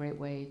commercials are a great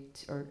way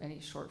or any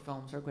short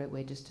films are a great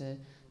way just to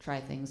try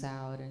things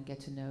out and get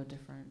to know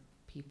different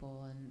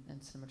people and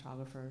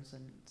cinematographers,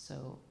 and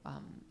so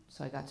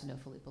I got to know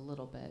Philippe a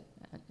little bit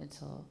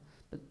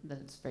but then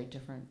it's very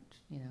different,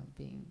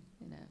 being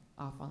in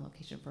a off on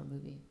location for a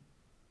movie.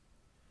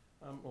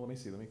 Well, let me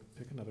see. Let me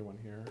pick another one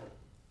here.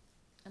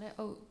 And I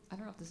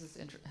don't know if this is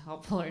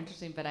helpful or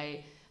interesting, but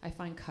I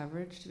find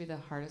coverage to be the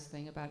hardest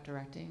thing about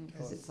directing,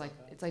 because it's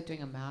like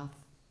doing math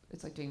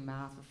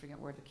or figuring out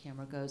where the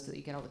camera goes so that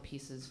you get all the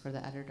pieces for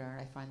the editor. And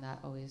I find that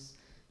always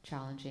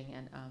challenging.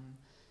 And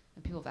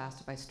people have asked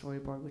if I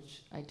storyboard,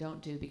 which I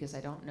don't do because I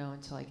don't know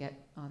until I get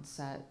on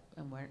set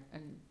and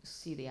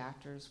see the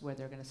actors where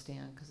they're going to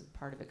stand, because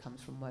part of it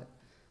comes from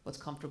what's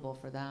comfortable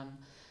for them.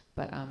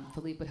 But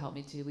Philippe would help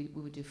me too. We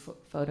would do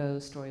photo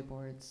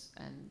storyboards,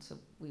 and so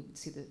we would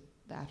see the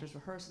actors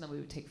rehearse, and then we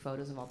would take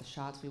photos of all the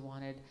shots we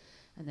wanted,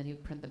 and then he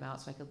would print them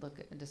out so I could look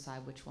and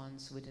decide which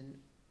ones.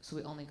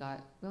 We only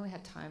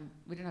had time.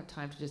 We didn't have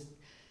time to just.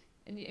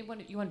 And you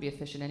want to be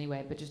efficient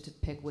anyway, but just to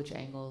pick which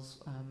angles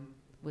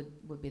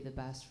would be the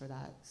best for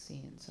that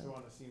scene. So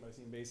on a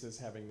scene-by-scene basis,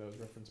 having those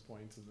reference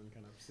points and then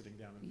kind of sitting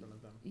down in front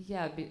of them.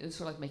 Yeah, it was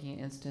sort of like making an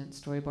instant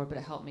storyboard, but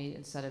it helped me,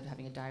 instead of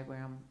having a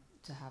diagram,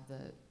 to have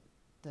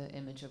the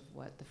image of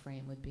what the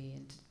frame would be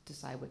and to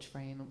decide which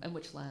frame and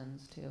which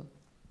lens too.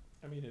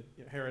 I mean,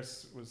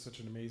 Harris was such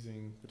an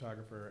amazing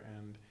photographer,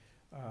 and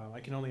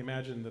I can only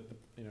imagine that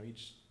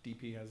each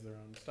DP has their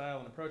own style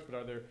and approach.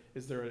 But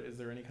is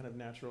there any kind of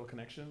natural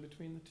connection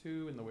between the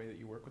two in the way that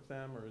you work with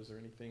them, or is there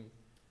anything?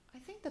 I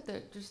think that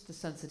they're just the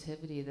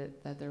sensitivity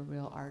that they're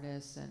real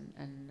artists,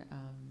 and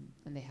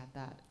they have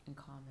that in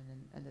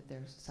common, and that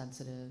they're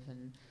sensitive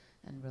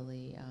and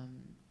really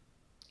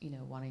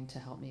wanting to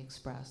help me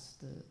express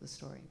the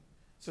story.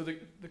 So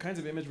the kinds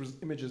of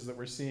images that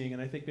we're seeing,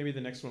 and I think maybe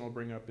the next one we'll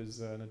bring up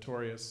is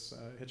Notorious,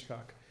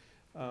 Hitchcock.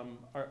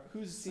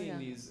 Who's seeing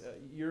these?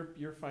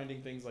 You're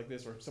finding things like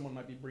this, or someone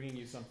might be bringing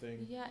you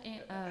something. Yeah,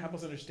 help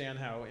us understand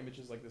how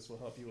images like this will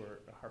help you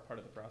or are part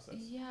of the process.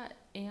 Yeah,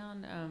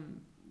 Anne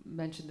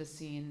mentioned the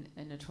scene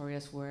in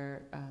Notorious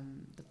where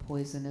the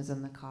poison is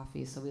in the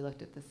coffee. So we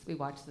looked at this. We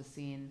watched the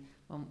scene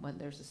when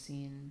there's a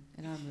scene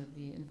in our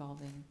movie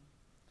involving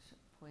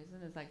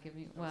poison. Is that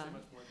giving? Well,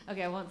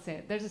 okay, I won't say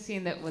it. There's a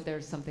scene where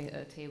there's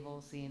a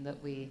table scene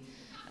that we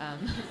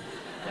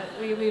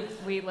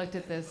we looked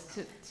at this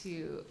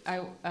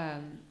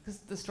because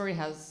the story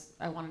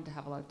I wanted to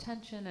have a lot of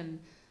tension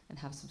and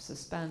have some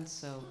suspense.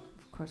 So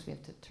of course we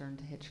have to turn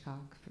to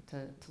Hitchcock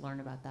to learn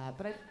about that.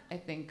 But I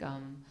think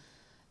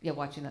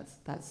watching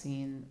that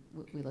scene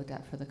we looked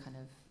at for the kind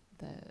of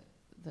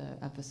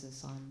the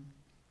emphasis on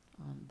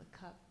the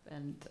cup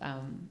and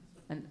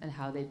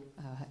how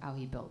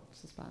he built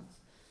suspense.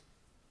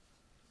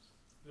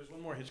 There's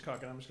one more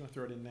Hitchcock, and I'm just going to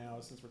throw it in now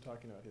since we're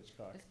talking about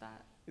Hitchcock.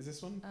 Is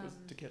this one? Was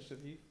To Catch a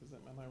Thief? Am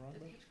I wrong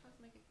about it? Hitchcock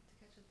make it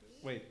To Catch a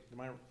Thief? Wait,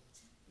 am I?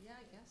 Yeah,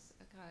 I guess.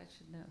 God, I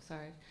should know.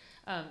 Sorry.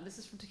 This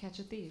is from To Catch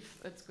a Thief.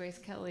 It's Grace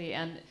Kelly,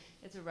 and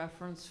it's a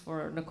reference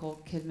for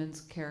Nicole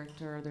Kidman's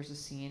character. There's a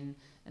scene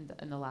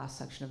in the last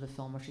section of the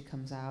film where she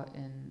comes out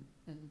in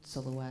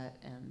silhouette,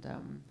 and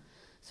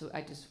so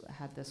I just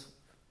had this.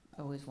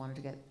 I always wanted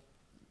to get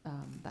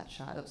that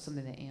shot. That was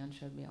something that Anne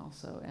showed me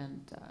also,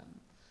 and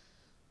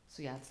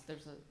so yeah,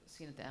 there's a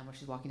scene at the end where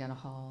she's walking down a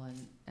hall,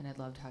 and I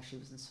loved how she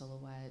was in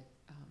silhouette.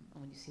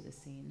 And when you see the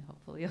scene,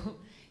 hopefully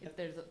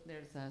there's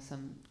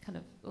some kind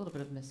of a little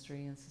bit of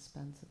mystery and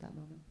suspense at that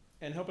moment.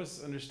 And help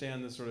us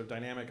understand the sort of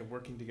dynamic of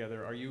working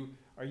together. Are you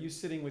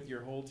sitting with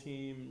your whole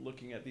team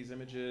looking at these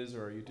images,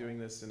 or are you doing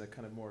this in a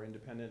kind of more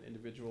independent,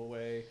 individual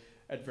way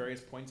at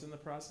various points in the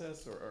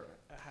process, or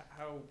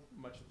how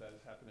much of that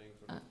is happening?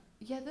 Sort of?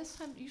 Yeah, this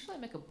time usually I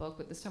make a book,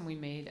 but this time we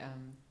made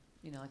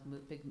like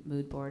big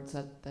mood boards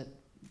that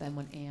then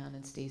when Anne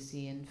and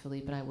Stacy and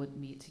Philippe and I would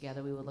meet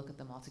together, we would look at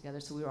them all together,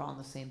 so we were all on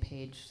the same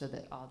page, so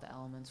that all the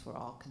elements were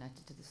all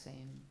connected to the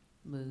same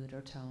mood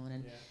or tone,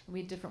 and we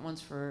had different ones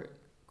for.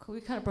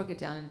 We kind of broke it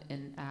down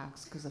in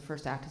acts, because the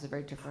first act has a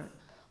very different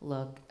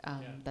look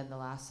than the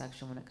last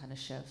section when it kind of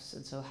shifts.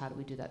 And so how do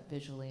we do that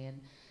visually?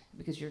 And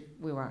because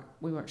we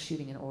weren't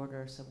shooting in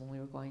order, so when we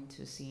were going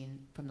to a scene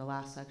from the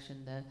last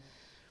section,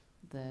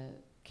 the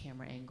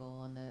camera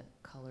angle and the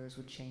colors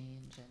would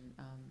change,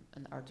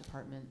 and the art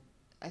department,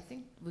 I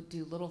think, would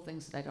do little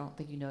things that I don't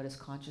think you notice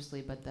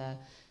consciously, but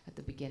at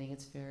the beginning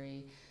it's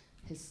very,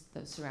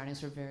 the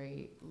surroundings are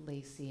very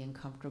lacy and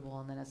comfortable,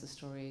 and then as the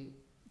story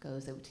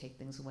goes, they would take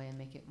things away and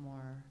make it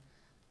more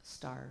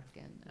stark,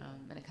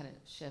 and it kind of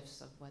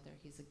shifts of whether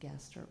he's a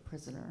guest or a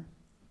prisoner.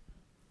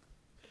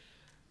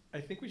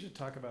 I think we should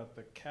talk about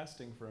the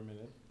casting for a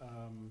minute,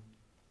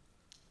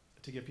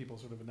 to give people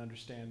sort of an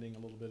understanding, a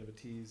little bit of a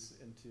tease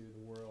into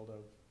the world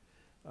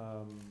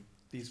of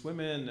these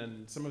women,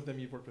 and some of them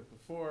you've worked with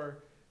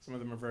before, some of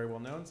them are very well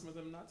known, some of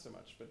them not so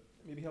much, but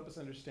maybe help us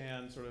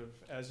understand sort of,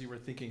 as you were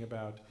thinking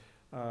about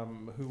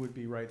who would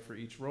be right for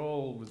each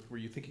role, were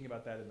you thinking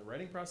about that in the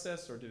writing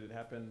process, or did it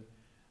happen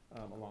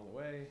along the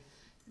way?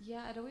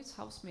 Yeah, it always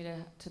helps me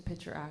to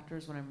picture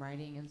actors when I'm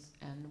writing,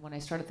 and when I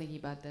started thinking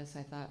about this,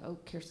 I thought, oh,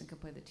 Kirsten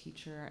could play the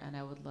teacher, and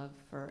I would love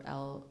for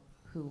Elle,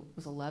 who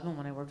was 11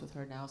 when I worked with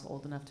her, now is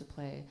old enough to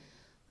play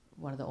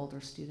one of the older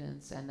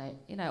students, and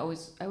I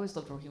always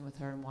loved working with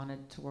her and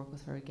wanted to work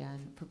with her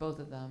again for both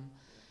of them,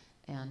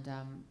 and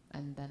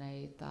then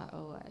I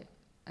thought,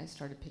 I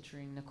started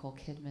picturing Nicole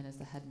Kidman as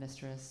the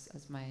headmistress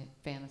as my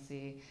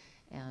fantasy,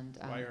 and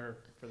why her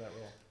for that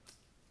role?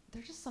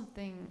 There's just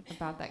something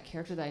about that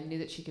character that I knew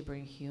that she could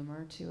bring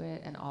humor to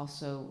it, and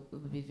also it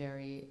would be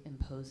very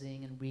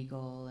imposing and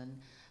regal, and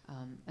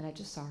I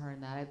just saw her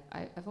in that.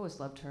 I've always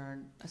loved her,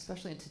 and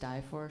especially in To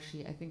Die For.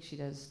 I think she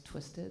does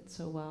Twisted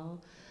so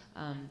well.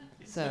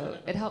 So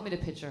it helped me to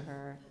picture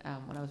her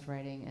when I was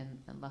writing,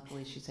 and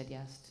luckily she said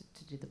yes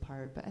to do the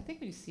part. But I think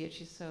when you see it,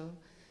 she's so,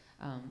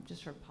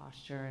 just her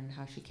posture and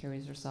how she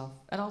carries herself,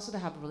 and also to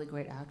have a really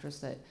great actress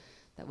that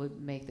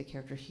would make the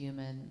character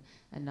human,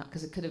 and not,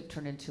 because it could have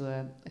turned into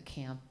a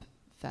camp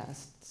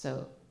fest.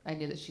 So I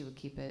knew that she would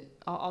keep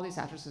it. All these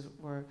actresses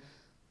were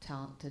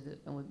talented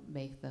and would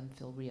make them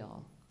feel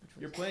real.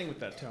 You're playing with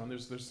that tone.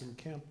 There's some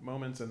camp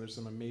moments, and there's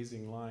some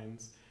amazing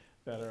lines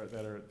that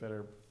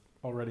are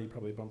already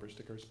probably bumper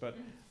stickers. But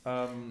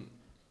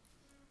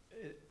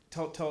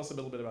tell us a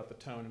little bit about the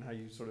tone and how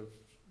you sort of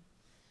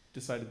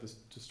decided this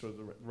to sort of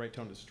the right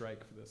tone to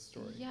strike for this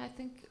story. Yeah, I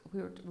think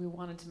we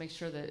wanted to make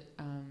sure that.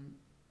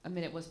 I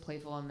mean, it was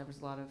playful, and there was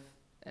a lot of,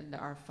 and there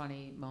are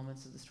funny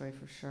moments of the story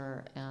for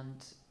sure,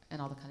 and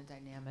all the kind of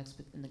dynamics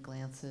in the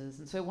glances,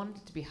 and so I wanted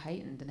it to be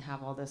heightened and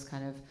have all this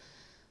kind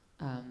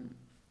of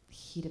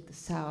heat of the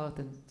South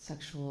and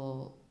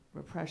sexual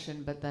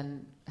repression, but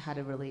then how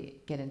to really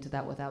get into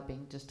that without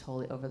being just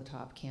totally over the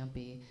top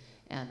campy,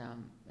 and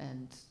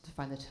to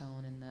find the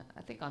tone. And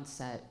I think on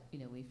set,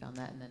 we found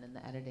that, and then in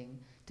the editing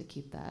to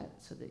keep that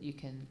so that you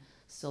can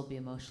still be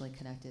emotionally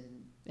connected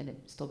and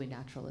it still be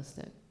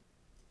naturalistic.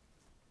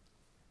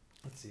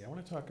 Let's see, I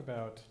want to talk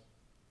about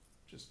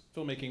just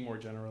filmmaking more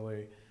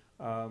generally.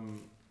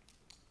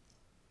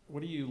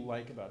 What do you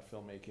like about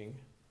filmmaking?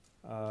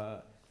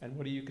 And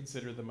what do you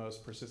consider the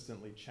most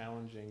persistently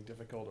challenging,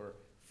 difficult, or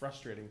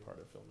frustrating part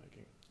of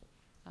filmmaking?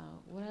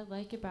 What I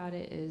like about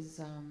it is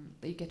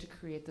that you get to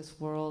create this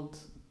world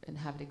and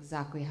have it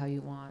exactly how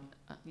you want,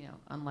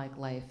 unlike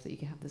life, that you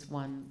can have this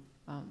one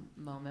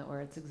moment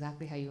where it's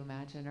exactly how you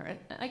imagine. Or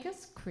I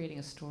guess creating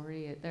a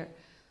story,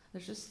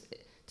 there's just...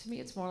 To me,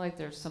 it's more like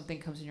there's something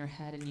comes in your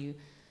head and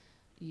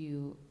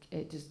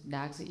it just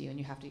nags at you, and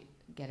you have to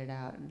get it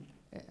out and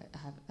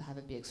have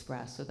it be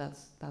expressed. So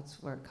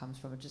that's where it comes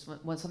from. It just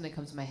when something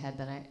comes to my head,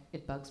 then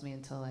it bugs me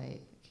until I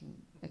can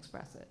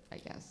express it, I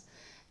guess.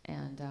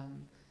 And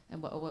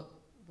what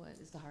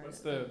is the hardest? What's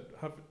the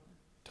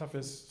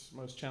toughest,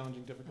 most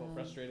challenging, difficult,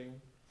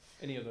 frustrating?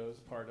 Any of those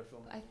part of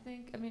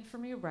filmmaking? I mean, for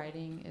me,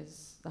 writing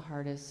is the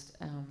hardest.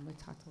 We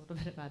talked a little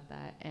bit about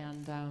that,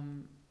 and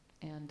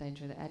and I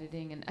enjoy the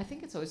editing. And I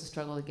think it's always a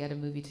struggle to get a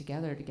movie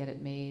together, to get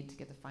it made, to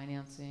get the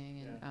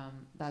financing, and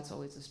that's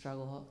always a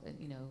struggle. And,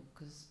 you know,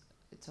 because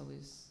it's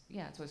always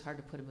hard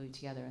to put a movie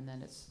together, and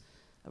then it's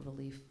a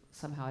relief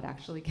somehow it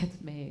actually gets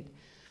made.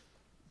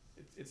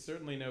 It's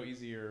certainly no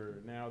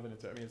easier now than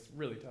it's. I mean, it's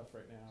really tough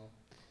right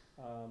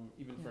now,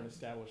 even for an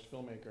established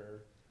filmmaker.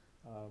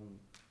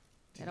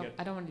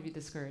 I don't want to be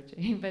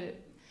discouraging, but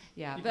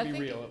you can be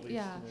real at least.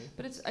 Yeah,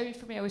 but it's. I mean,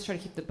 for me, I always try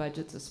to keep the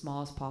budgets as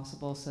small as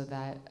possible so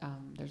that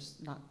there's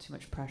not too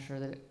much pressure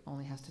that it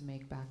only has to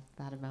make back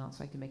that amount,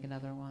 so I can make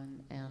another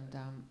one. And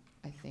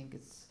I think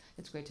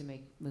it's great to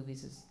make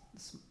movies as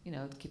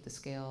to keep the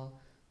scale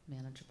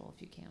manageable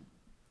if you can.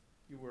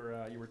 You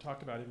were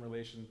talked about in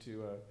relation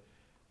to a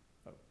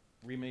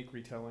remake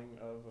retelling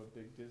of a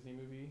big Disney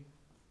movie,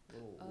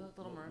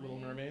 Little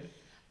Mermaid.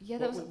 Yeah,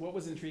 what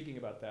was intriguing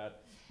about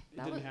that?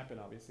 It didn't happen,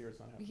 obviously, or it's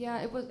not happening.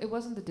 Yeah, it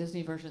wasn't the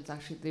Disney version. It's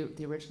actually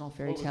the original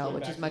fairy tale,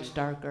 which is much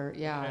darker.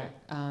 Yeah,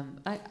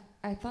 okay.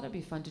 I thought it'd be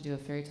fun to do a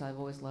fairy tale. I've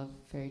always loved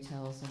fairy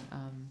tales,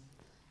 and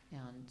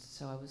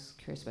so I was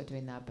curious about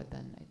doing that, but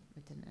then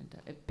it didn't end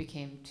up. It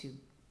became too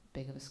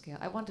big of a scale.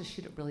 I wanted to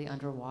shoot it really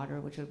underwater,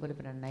 which would have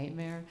been a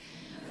nightmare.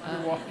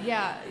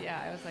 Yeah.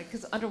 I was like,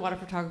 because underwater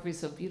photography is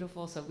so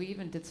beautiful. So we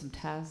even did some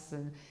tests,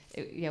 and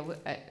it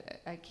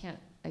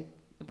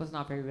was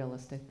not very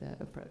realistic, the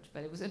approach,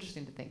 but it was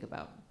interesting to think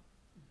about.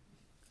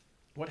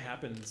 What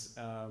happens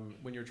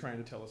when you're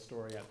trying to tell a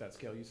story at that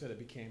scale? You said it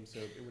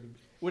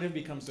would have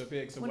become so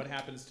big. So what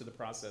happens to the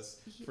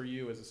process for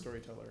you as a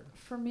storyteller?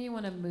 For me,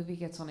 when a movie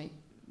gets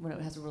when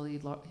it has a really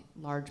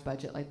large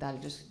budget like that,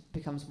 it just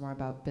becomes more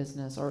about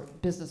business, or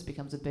business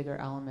becomes a bigger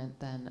element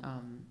than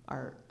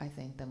art, I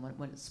think, than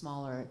when it's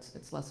smaller.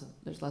 It's less.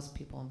 There's less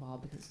people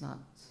involved because it's not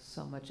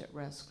so much at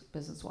risk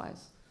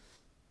business-wise.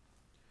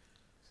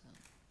 So.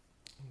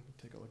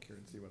 Take a look here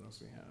and see what else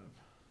we have.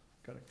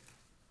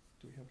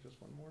 Do we have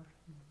just one more?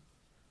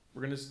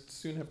 We're going to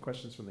soon have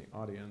questions from the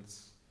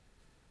audience,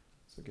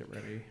 so get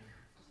ready.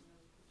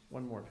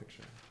 One more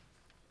picture.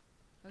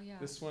 Oh, yeah.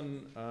 This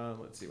one,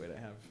 let's see, I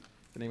have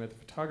the name of the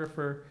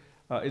photographer.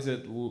 Is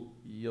it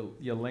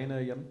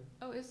Yelena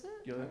Oh, is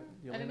it?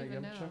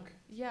 Yelena Yemchuk?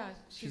 Yeah.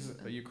 She's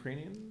a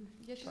Ukrainian?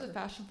 Yeah, she's a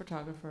fashion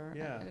photographer.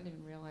 Yeah. I didn't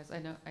even realize.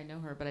 I know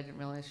her, but I didn't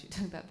realize she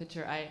took that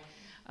picture.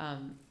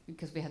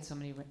 Because we had so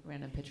many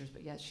random pictures,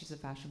 but yes, she's a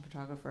fashion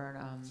photographer.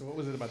 And, so what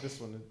was it about this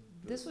one?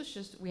 This was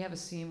just, we have a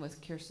scene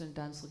with Kirsten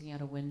Dunst looking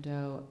out a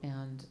window,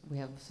 and we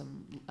have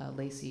some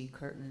lacy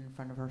curtain in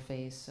front of her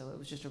face, so it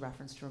was just a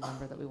reference to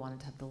remember that we wanted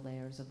to have the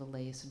layers of the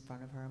lace in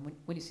front of her. And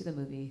when you see the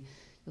movie,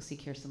 you'll see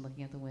Kirsten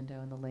looking at the window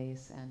and the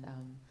lace, and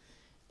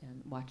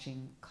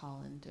watching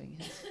Colin doing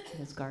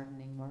his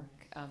gardening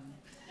work.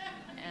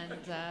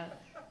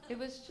 It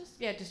was just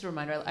a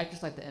reminder. I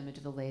just like the image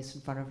of the lace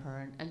in front of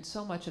her, and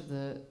so much of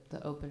the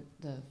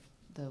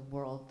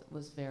world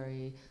was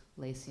very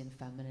lacy and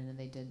feminine, and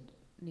they did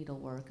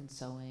needlework and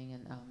sewing,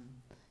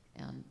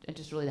 and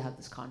just really to have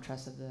this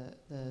contrast of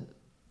the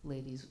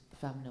ladies'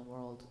 feminine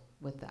world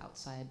with the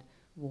outside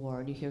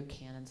war, and you hear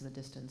cannons in the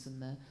distance, and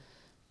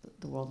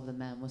the world of the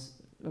men was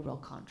a real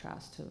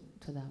contrast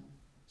to them.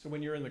 So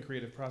when you're in the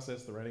creative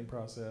process, the writing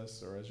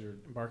process, or as you're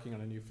embarking on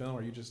a new film,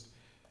 are you just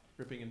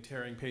ripping and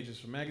tearing pages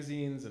from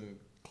magazines and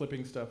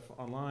clipping stuff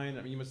online?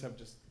 I mean, you must have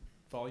just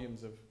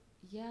volumes of...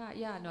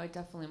 Yeah, no, I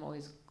definitely am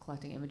always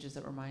collecting images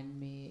that remind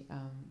me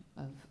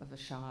of a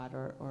shot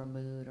or a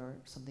mood or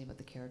something about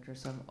the character.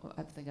 So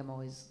I think I'm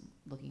always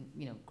looking,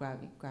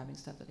 grabbing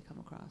stuff that I come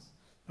across.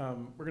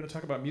 We're going to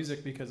talk about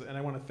music and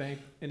I want to thank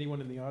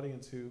anyone in the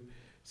audience who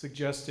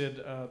suggested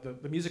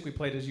the music we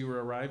played as you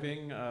were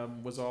arriving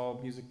was all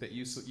music that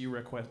you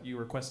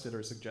requested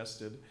or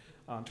suggested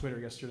on Twitter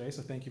yesterday.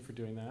 So thank you for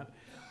doing that.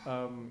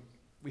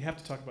 We have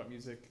to talk about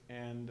music,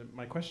 and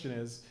my question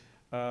is,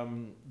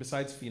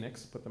 besides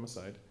Phoenix, put them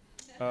aside,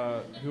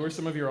 who are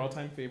some of your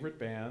all-time favorite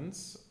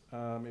bands?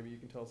 Maybe you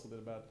can tell us a bit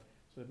about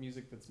sort of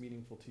music that's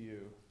meaningful to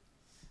you.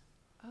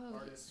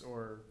 Artists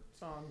or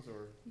songs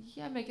or...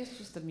 Yeah, I guess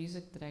just the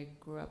music that I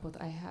grew up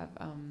with. I have,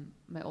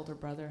 my older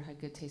brother had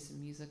good taste in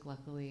music,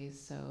 luckily,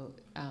 so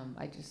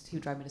he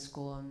would drive me to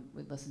school and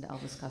we'd listen to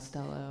Elvis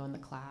Costello and The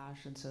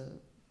Clash, and so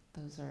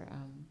those are,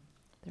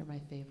 they're my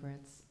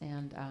favorites.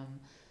 And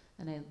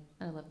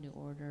I love New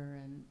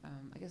Order, and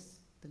I guess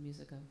the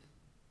music of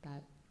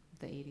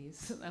the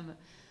 80s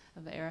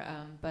of the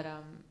era. But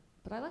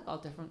I like all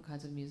different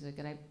kinds of music,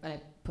 and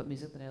I put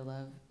music that I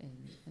love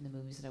in the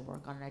movies that I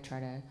work on, and I try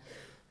to,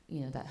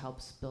 that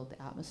helps build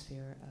the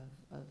atmosphere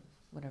of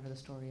whatever the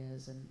story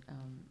is. And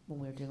when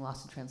we were doing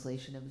Lost in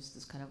Translation, it was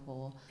this kind of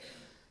whole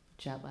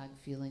jet lag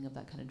feeling of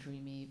that kind of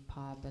dreamy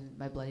pop. And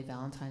My Bloody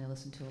Valentine I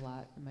listened to a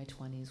lot in my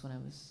 20s when I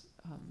was,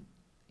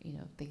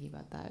 thinking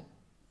about that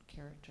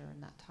character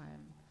in that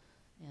time.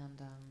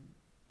 And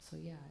so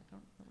yeah, I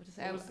don't know what to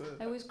say.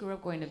 I always grew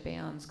up going to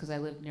bands because I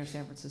lived near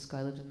San Francisco.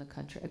 I lived in the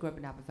country. I grew up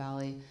in Napa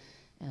Valley,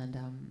 and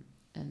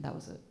that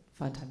was a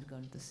fun time to go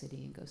into the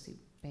city and go see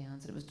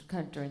bands. And it was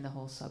kind of during the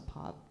whole Sub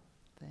Pop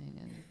thing,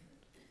 and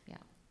yeah.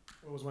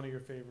 What was one of your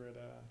favorite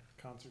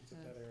concerts of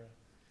that era?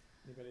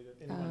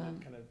 Anyone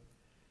that kind of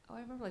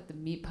I remember like the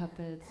Meat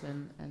Puppets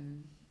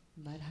and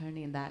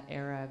Mudhoney and that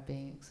era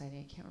being exciting.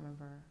 I can't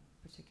remember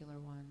a particular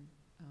one.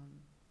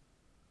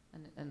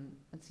 And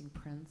seeing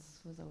Prince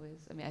was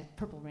always. I mean,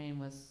 Purple Rain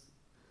was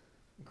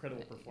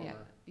incredible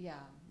performer. Yeah.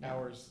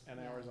 Hours and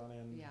hours on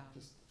end. Yeah.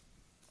 Just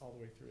all the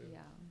way through. Yeah.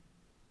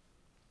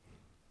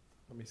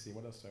 Let me see.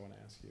 What else do I want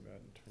to ask you about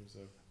in terms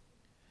of?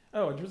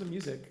 Oh, in terms of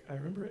music, I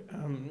remember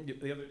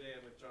the other day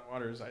with John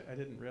Waters. I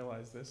didn't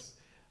realize this.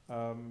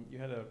 You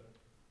had a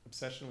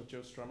obsession with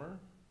Joe Strummer.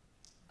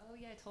 Oh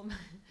yeah, I told him.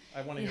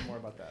 I want to hear more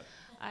about that.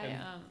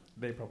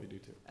 They probably do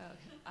too.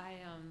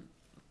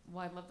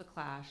 Well, I love the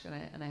Clash,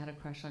 and I had a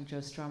crush on Joe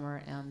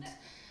Strummer, and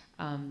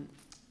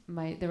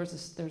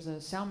there's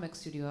a sound mix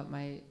studio at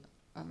my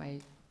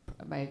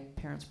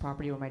parents'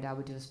 property where my dad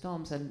would do his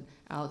films, and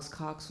Alex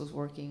Cox was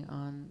working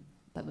on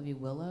that movie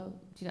Willow.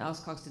 Do you know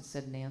Alex Cox did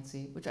Sid and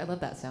Nancy, which I love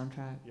that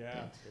soundtrack.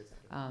 Yeah. It's a great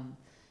soundtrack.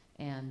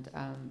 And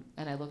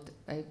I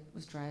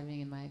was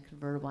driving in my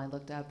convertible, and I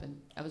looked up, and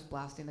I was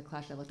blasting the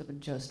Clash. I looked up, and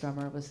Joe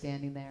Strummer was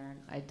standing there,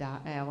 and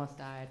I almost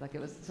died. Like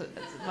it's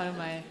one of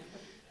my,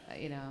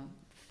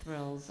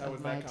 thrills of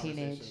my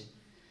teenage.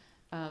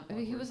 I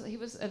mean, he was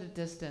at a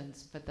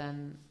distance, but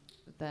then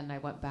I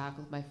went back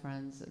with my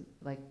friends, and,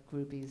 like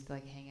groupies, to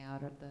like hang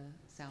out at the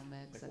sound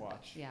mix. Like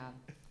watch. Yeah,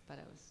 but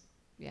it was.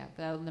 Yeah,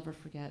 but I'll never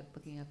forget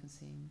looking up and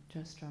seeing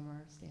Joe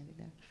Strummer standing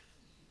there.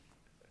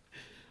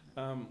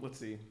 Let's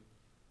see.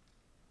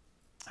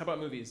 How about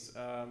movies?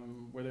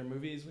 Were there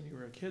movies when you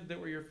were a kid that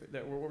were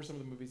what were some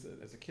of the movies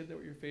as a kid that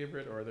were your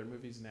favorite, or are there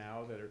movies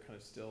now that are kind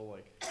of still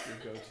like your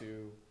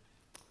go-to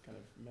kind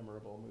of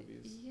memorable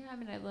movies? Yeah, I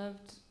mean, I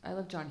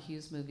loved John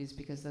Hughes movies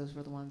because those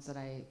were the ones that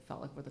I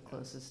felt like were the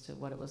closest to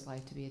what it was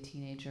like to be a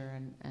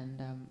teenager,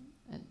 and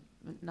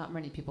not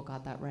many people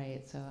got that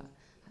right. So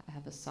I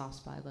have a soft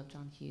spot. I love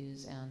John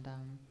Hughes, and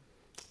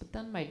but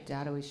then my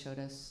dad always showed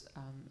us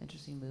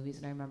interesting movies,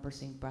 and I remember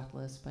seeing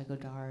Breathless by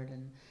Godard,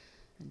 and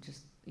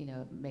just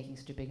making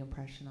such a big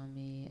impression on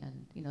me,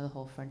 and the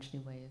whole French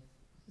New Wave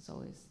is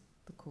always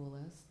the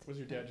coolest. Was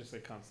your dad just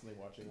like constantly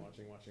watching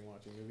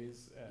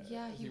movies?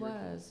 Yeah, he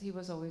was. He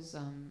was always.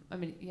 I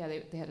mean, yeah,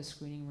 they had a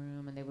screening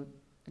room, and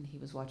he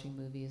was watching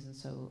movies, and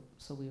so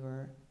we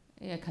were,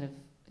 kind of.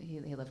 He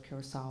loved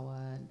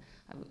Kurosawa, and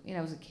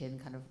I was a kid and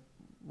kind of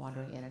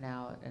wandering in and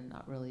out and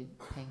not really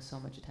paying so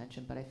much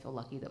attention, but I feel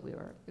lucky that we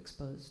were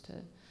exposed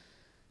to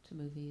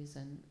movies,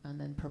 and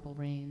then Purple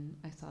Rain,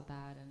 I saw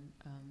that, and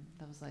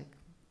that was like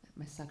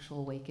my sexual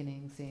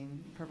awakening,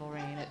 seeing Purple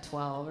Rain at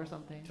 12 or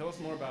something. Tell us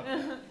more about that.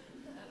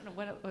 I don't know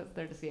what it was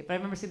there to see it, but I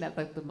remember seeing that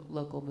at the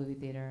local movie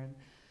theater, and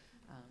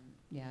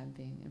and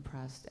being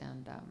impressed,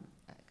 and I'm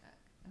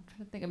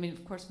trying to think, I mean,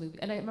 of course,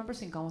 and I remember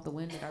seeing Gone with the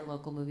Wind at our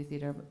local movie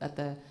theater at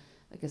I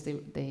guess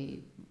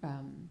they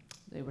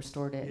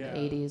restored it in the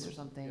 80s or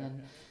something,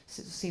 and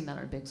seeing that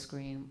on a big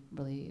screen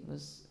really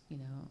was,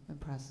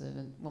 impressive.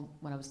 And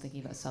when I was thinking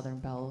about Southern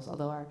Belles,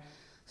 although our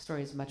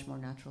story is much more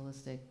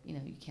naturalistic,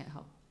 you can't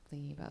help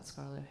thinking about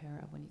Scarlett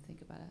O'Hara when you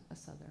think about a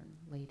Southern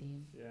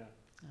lady. Yeah.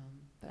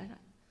 But I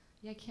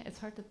can't. It's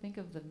hard to think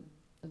of the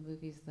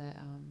movies that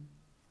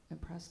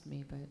impressed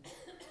me, but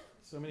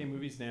so many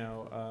movies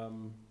now.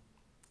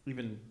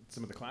 Even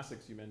some of the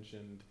classics you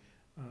mentioned.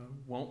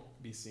 Won't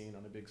be seen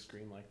on a big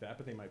screen like that,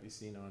 but they might be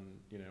seen on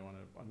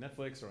on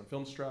Netflix or on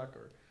Filmstruck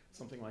or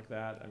something like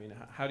that. I mean,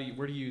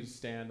 where do you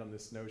stand on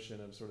this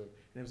notion of sort of?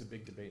 And there was a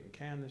big debate in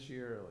Cannes this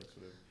year, like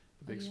sort of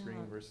the big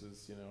screen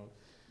versus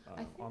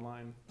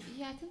online.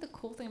 Yeah, I think the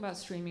cool thing about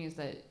streaming is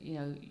that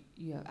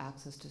you have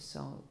access to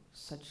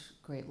such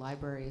great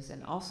libraries,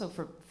 and also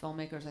for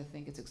filmmakers, I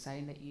think it's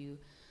exciting that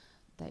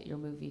your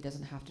movie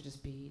doesn't have to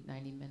just be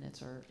 90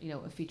 minutes or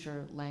a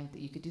feature length,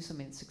 that you could do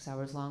something that's 6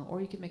 hours long,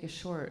 or you could make a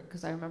short.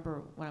 Because I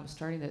remember when I was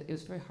starting that, it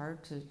was very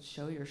hard to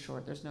show your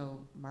short. There's no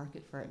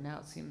market for it. Now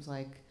it seems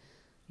like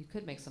you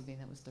could make something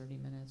that was 30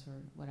 minutes or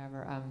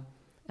whatever.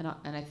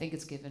 And I think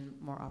it's given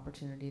more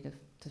opportunity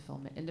to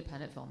film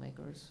independent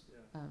filmmakers.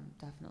 Yeah.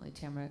 Definitely.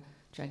 Tamara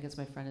Jenkins,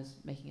 my friend, is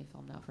making a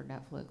film now for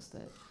Netflix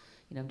that,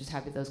 I'm just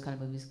happy those kind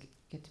of movies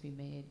get to be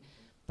made.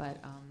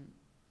 But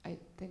I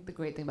think the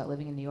great thing about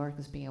living in New York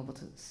is being able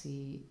to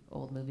see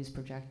old movies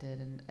projected,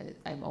 and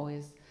I'm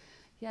always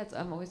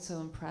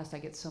so impressed. I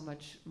get so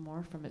much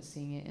more from it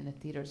seeing it in a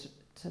theater. It's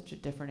such a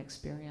different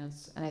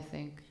experience, and I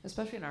think,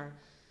 especially in our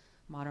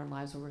modern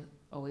lives where we're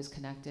always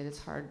connected, it's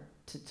hard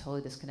to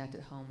totally disconnect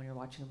at home when you're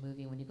watching a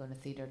movie. When you go in a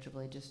theater, to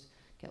really just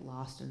get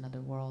lost in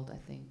another world, I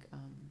think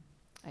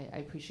I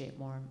appreciate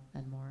more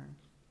and more.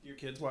 Do your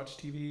kids watch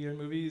TV and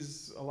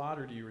movies a lot,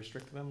 or do you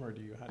restrict them, or how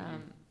do you?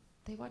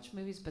 They watch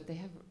movies, but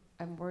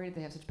I'm worried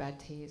they have such bad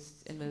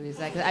taste in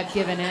movies. I've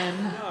given in.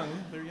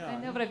 They're young. I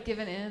know, but I've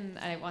given in.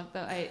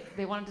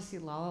 They wanted to see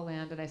La La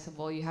Land, and I said,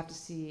 well, you have to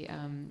see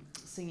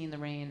Singing in the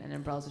Rain and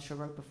Umbrellas of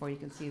Cherbourg before you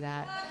can see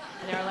that.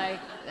 And they were like,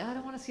 I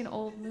don't want to see an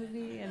old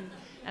movie, and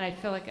I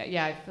feel like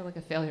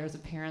a failure as a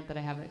parent that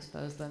I haven't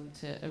exposed them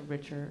to a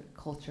richer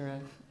culture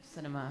of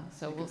cinema.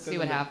 So we'll see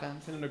what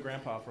happens. Send them to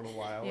Grandpa for a little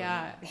while.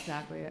 Yeah,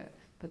 exactly.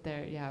 But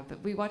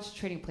we watched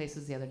Trading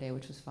Places the other day,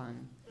 which was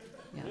fun.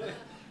 Yeah.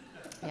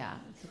 Yeah,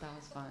 so that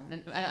was fun.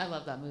 And I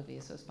love that movie,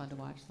 so it was fun to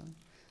watch them.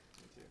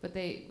 But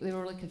they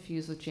were really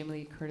confused with Jamie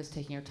Lee Curtis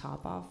taking her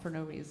top off for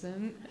no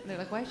reason. And they're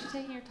like, why is she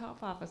taking her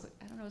top off? I was like,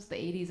 I don't know, it's the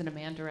 80s and a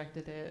man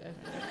directed it.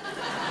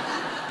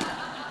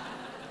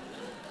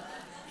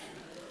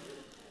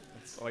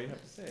 That's all you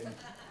have to say. It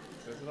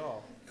says it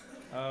all.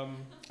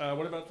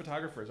 What about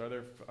photographers? Are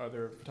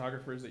there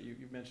photographers that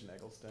you've mentioned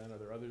Eggleston? Are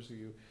there others who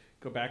you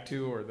go back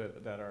to or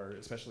that are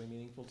especially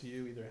meaningful to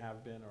you, either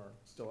have been or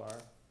still are?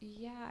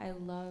 Yeah, I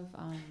love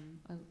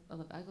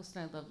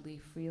Eggleston. I love Lee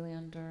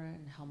Freelander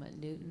and Helmut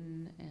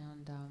Newton,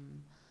 and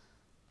I'm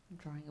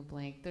drawing a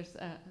blank. There's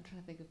I'm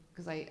trying to think of,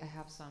 because I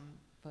have some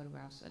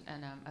photographs,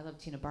 and I love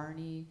Tina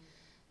Barney,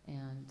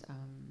 and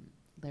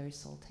Larry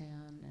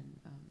Sultan, and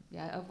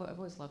yeah, I've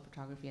always loved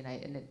photography,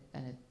 and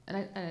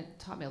it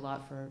taught me a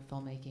lot for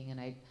filmmaking,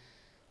 and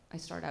I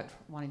started out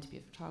wanting to be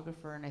a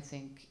photographer, and I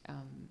think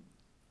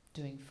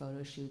doing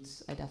photo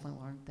shoots, I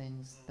definitely learned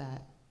things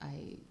that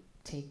I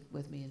take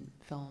with me in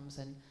films.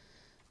 And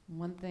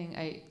one thing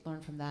I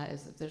learned from that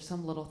is if there's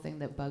some little thing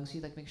that bugs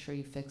you, like make sure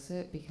you fix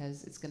it,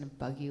 because it's gonna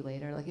bug you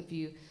later. Like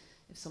if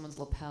someone's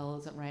lapel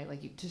isn't right,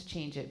 like you just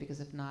change it,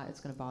 because if not, it's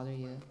gonna bother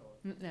you.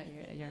 No,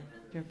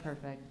 you're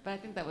perfect. But I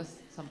think that was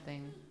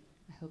something,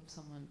 I hope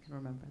someone can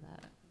remember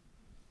that.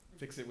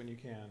 Fix it when you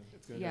can.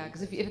 It's gonna yeah,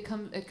 because if it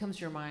comes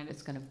to your mind,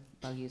 it's gonna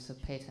bug you, so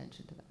pay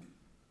attention to that.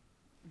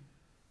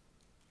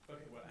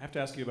 Okay, well, I have to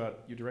ask you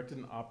about, you directed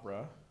an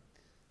opera.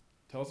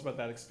 Tell us about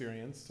that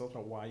experience. Tell us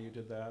about why you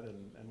did that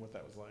and what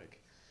that was like.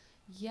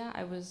 Yeah,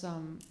 I was,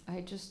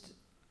 I just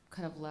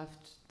kind of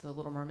left the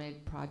Little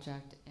Mermaid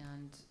project,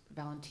 and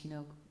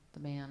Valentino, the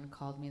man,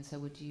 called me and said,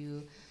 would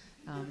you...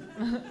 How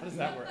does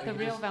that work? The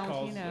real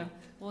Valentino.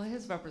 Well,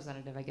 his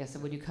representative, I guess,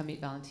 said, would you come meet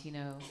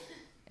Valentino?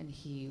 And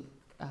he...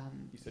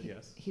 you said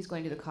yes. He's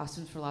going to do the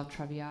costumes for La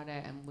Traviata,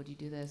 and would you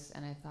do this?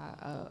 And I thought,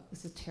 oh,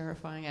 this is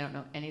terrifying. I don't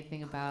know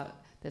anything about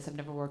this. I've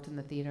never worked in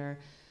the theater.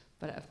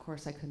 But of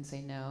course I couldn't say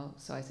no,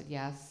 so I said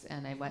yes,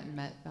 and I went and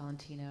met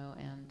Valentino,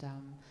 and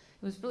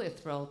it was really a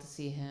thrill to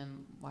see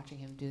him, watching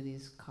him do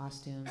these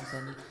costumes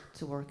and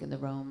to work in the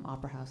Rome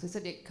Opera House. He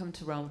said he'd come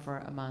to Rome for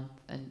a month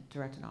and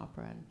direct an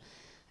opera, and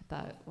I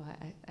thought, well,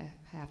 I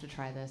have to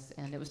try this,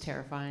 and it was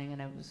terrifying, and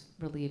I was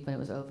relieved when it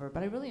was over,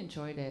 but I really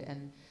enjoyed it,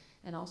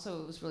 and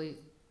also it was really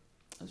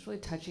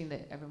touching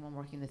that everyone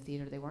working in the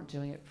theater, they weren't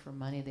doing it for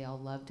money, they all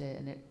loved it,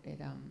 and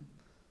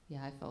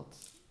yeah, I felt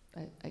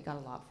I got a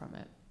lot from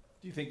it.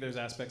 Do you think there's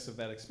aspects of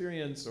that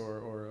experience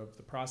or of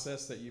the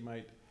process that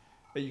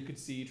you could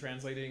see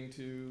translating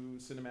to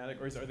cinematic,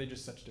 or are they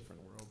just such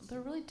different worlds?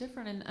 They're really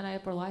different, and I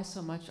rely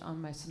so much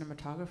on my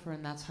cinematographer,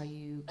 and that's how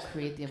you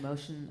create the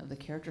emotion of the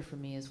character for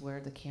me, is where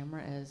the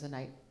camera is, and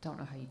I don't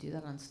know how you do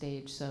that on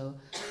stage. So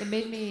it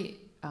made me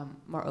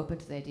more open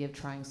to the idea of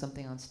trying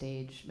something on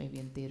stage, maybe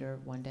in theater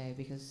one day,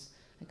 because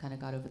I kind of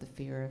got over the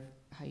fear of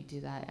how you do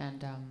that,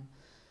 and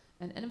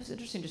it was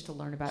interesting just to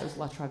learn about it. It was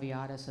La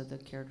Traviata, so the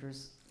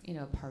character's, you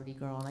know, a party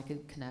girl, and I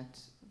could connect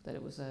that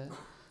it was a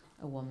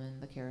woman,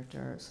 the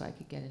character, so I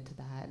could get into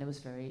that. And it was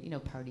very, you know,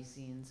 party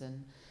scenes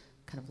and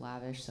kind of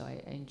lavish, so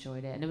I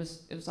enjoyed it. And it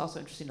was also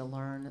interesting to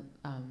learn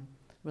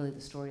really the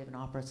story of an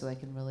opera, so I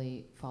can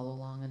really follow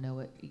along and know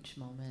what each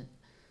moment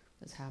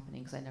was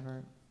happening, because I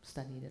never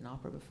studied an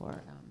opera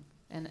before.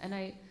 And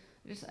I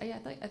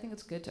think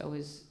it's good to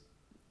always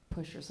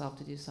push yourself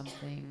to do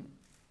something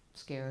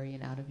scary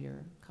and out of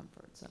your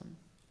comfort zone.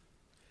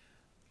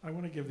 I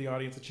want to give the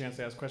audience a chance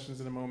to ask questions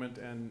in a moment,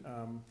 and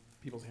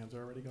people's hands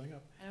are already going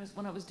up. And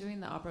when I was doing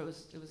the opera, it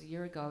was a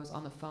year ago. I was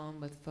on the phone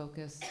with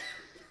Focus,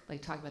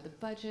 like talking about the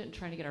budget and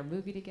trying to get our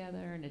movie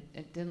together, and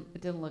it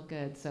didn't look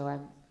good. So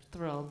I'm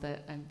thrilled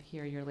that I'm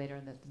here a year later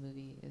and that the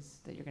movie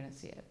that you're going to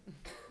see it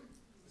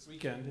this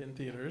weekend in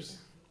theaters.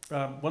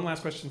 One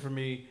last question from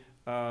me.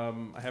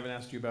 I haven't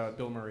asked you about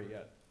Bill Murray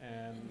yet,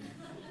 and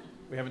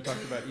we haven't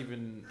talked about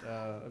even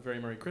A Very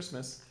Merry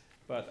Christmas.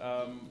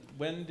 But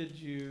when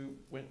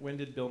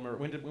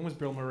was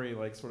Bill Murray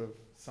like sort of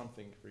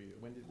something for you?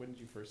 When did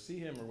you first see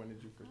him, or when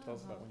did you first tell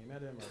us about when you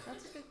met him? Or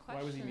that's a good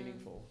question. Why was he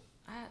meaningful?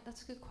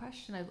 That's a good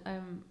question.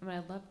 I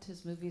loved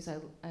his movies. I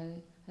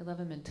love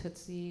him in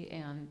Tootsie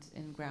and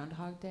in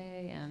Groundhog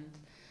Day, and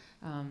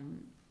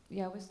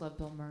I always loved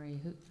Bill Murray.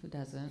 Who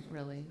doesn't,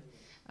 really?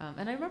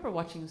 And I remember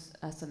watching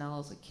SNL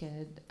as a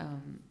kid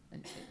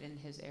in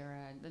his era,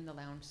 and then The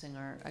Lounge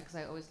Singer, because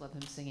I always loved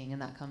him singing,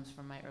 and that comes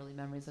from my early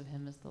memories of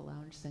him as the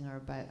lounge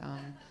singer. But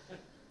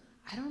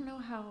I don't know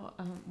how,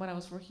 when I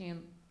was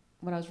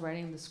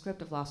writing the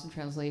script of Lost in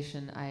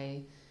Translation,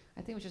 I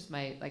think it was just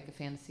my a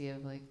fantasy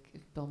of like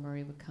if Bill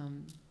Murray would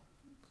come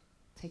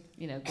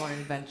go on an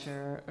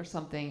adventure or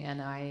something,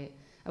 and I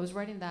was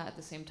writing that at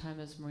the same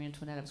time as Marie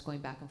Antoinette. I was going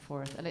back and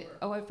forth, and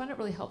I found it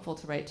really helpful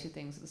to write two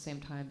things at the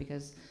same time,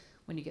 because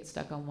when you get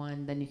stuck on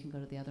one, then you can go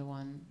to the other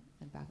one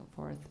and back and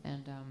forth.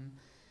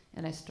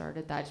 And I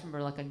started that. I just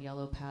remember on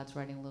yellow pads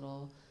writing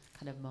little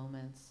kind of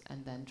moments,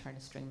 and then trying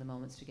to string the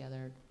moments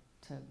together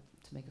to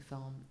make a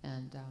film.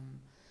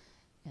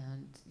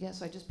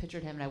 So I just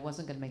pictured him, and I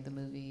wasn't going to make the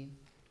movie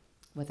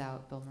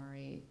without Bill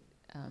Murray.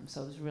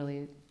 So I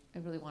really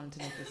wanted to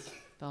make this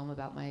film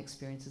about my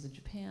experiences in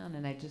Japan,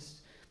 and I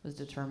just was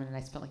determined, and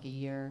I spent like a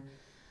year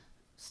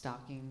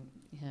stalking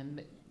him,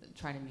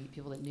 trying to meet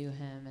people that knew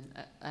him,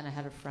 and I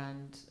had a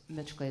friend,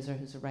 Mitch Glazer,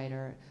 who's a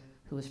writer,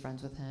 who was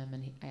friends with him,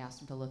 and I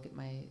asked him to look at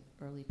my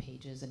early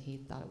pages, and he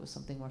thought it was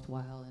something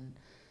worthwhile,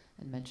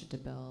 and mentioned to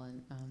Bill,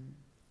 and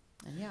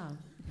yeah.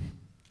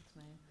 That's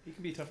my He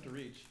can be tough to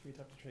reach. He can be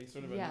tough to trace.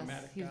 Sort of a yes,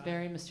 nomadic he's guy.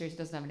 very mysterious. He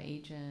doesn't have an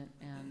agent,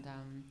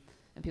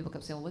 and people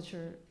kept saying, well,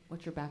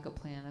 what's your backup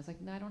plan? I was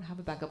like, no, I don't have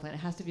a backup plan. It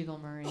has to be Bill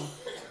Murray.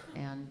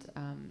 And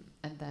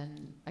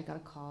then I got a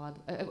call.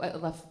 I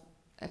left.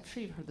 I'm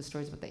sure you've heard the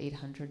stories about the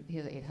 800. He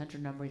has an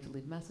 800 number. He had to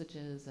leave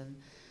messages, and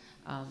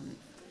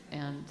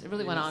it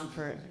really went on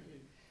for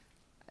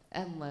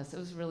endless. It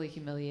was really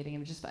humiliating.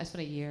 And I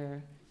spent a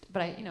year,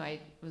 but I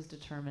was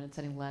determined at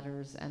sending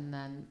letters. And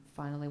then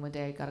finally one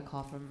day I got a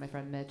call from my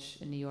friend Mitch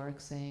in New York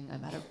saying,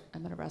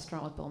 I'm at a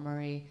restaurant with Bill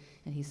Murray,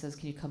 and he says,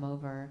 can you come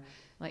over?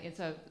 I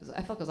felt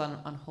like I was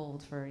on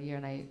hold for a year,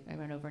 and I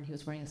ran over, and he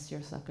was wearing a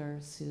seersucker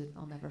suit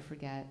I'll never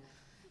forget.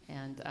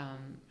 And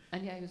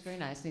yeah, he was very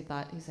nice, and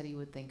he said he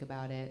would think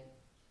about it.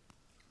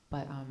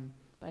 But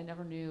I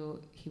never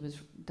knew he was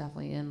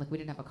definitely in. Like, we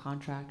didn't have a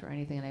contract or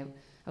anything, and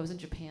I was in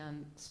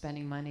Japan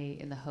spending money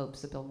in the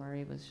hopes that Bill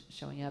Murray was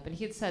showing up. And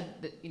he had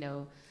said that,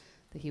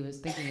 that he was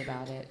thinking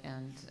about it,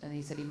 and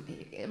he said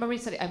I remember he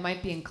said I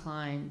might be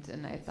inclined,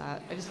 and I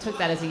just took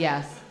that as a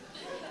yes.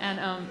 And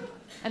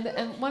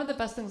one of the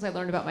best things I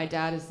learned about my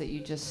dad is that you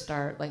just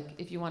start, like,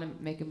 if you want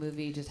to make a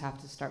movie, you just have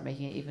to start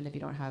making it, even if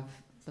you don't have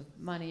the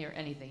money or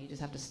anything. You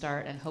just have to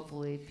start, and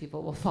hopefully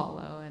people will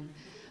follow. And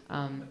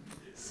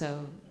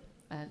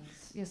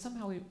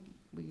somehow we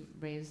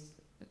raised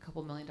a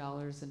couple $1 million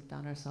and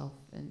found ourselves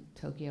in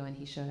Tokyo, and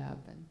he showed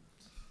up, and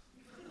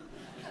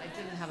I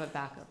didn't have a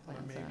backup plan.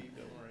 Or maybe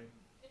Bill Murray.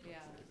 Yeah,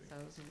 so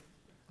I was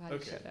glad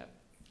he showed up.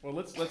 Well,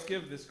 let's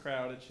give this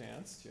crowd a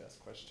chance to ask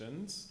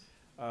questions.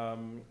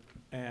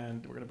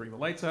 And we're going to bring the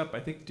lights up. I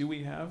think, do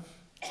we have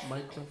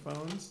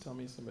microphones? Tell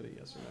me somebody,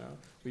 yes or no.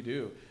 We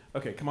do.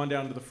 Okay, come on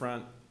down to the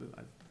front.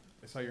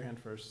 I saw your hand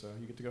first, so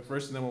you get to go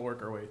first, and then we'll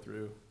work our way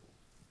through.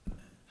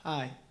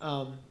 Hi.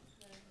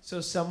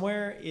 So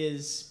Somewhere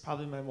is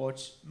probably my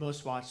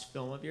most watched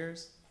film of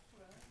yours.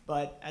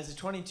 But as a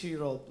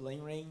 22-year-old,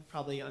 Bling Ring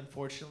probably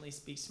unfortunately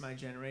speaks to my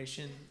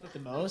generation the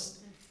most.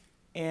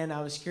 And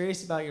I was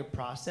curious about your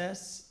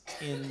process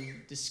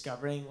in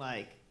discovering,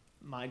 like,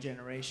 my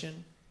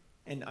generation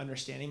and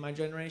understanding my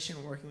generation,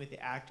 working with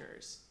the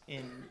actors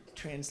in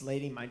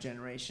translating my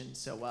generation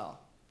so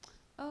well.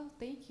 Oh,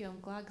 thank you. I'm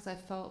glad, because I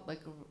felt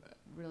like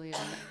really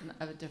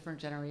of a different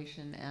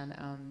generation, and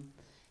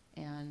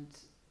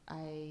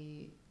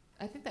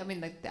I think that,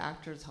 like, the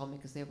actors helped me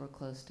because they were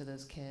close to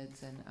those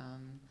kids,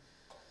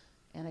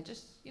 and I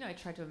just, I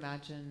tried to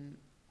imagine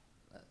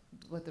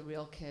what the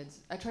real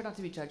kids. I tried not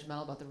to be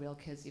judgmental about the real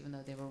kids, even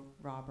though they were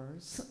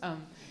robbers.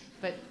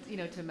 But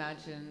to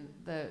imagine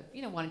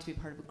wanting to be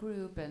part of a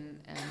group and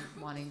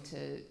wanting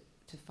to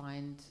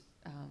find.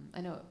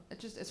 I know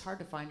it's hard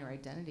to find your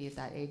identity at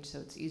that age, so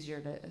it's easier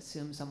to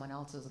assume someone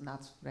else's, and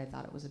that's what I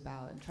thought it was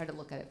about, and try to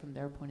look at it from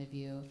their point of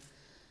view.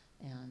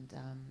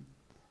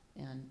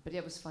 But yeah,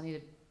 it was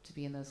funny to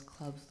be in those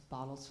clubs with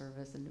bottle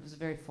service, and it was a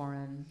very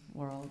foreign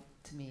world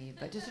to me.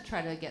 But just to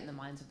try to get in the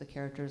minds of the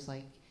characters,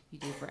 like you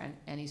do for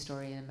any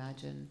story, and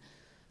imagine,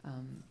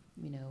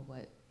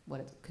 what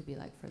it could be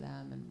like for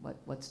them, and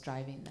what's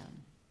driving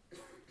them.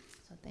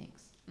 So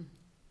thanks.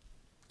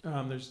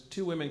 There's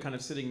two women kind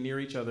of sitting near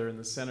each other in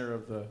the center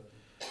of the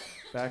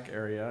back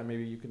area.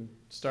 Maybe you can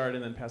start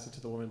and then pass it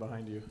to the woman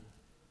behind you.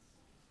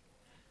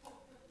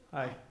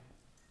 Hi.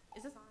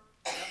 Is this on?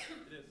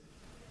 It is.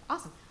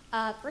 Awesome.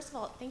 First of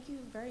all, thank you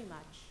very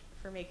much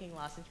for making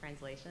Lost in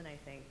Translation. I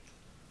think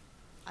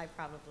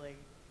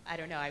I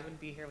don't know, I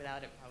wouldn't be here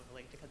without it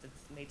probably, because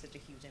it's made such a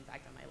huge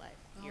impact on my life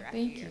year after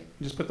thank year. you.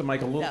 Just put the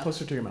mic a little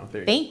closer to your mouth.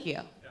 There you Thank you.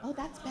 Oh,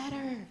 that's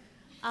better.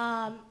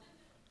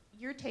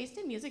 Your taste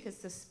in music is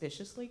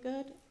suspiciously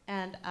good,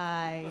 and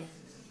I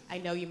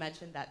know you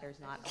mentioned that there's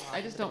not a lot.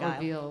 I just don't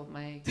reveal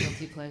my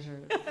guilty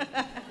pleasure.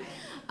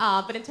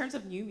 But in terms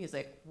of new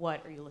music,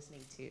 what are you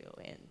listening to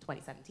in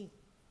 2017?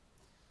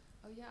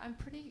 Oh yeah, I'm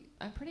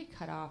pretty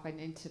cut off. I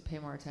need to pay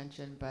more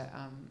attention, but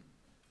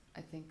I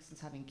think since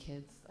having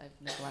kids, I've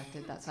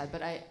neglected that side.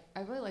 But I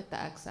really like the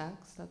XX.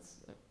 That's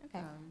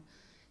Okay.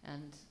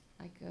 And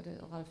I go to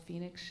a lot of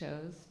Phoenix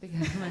shows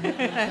because of my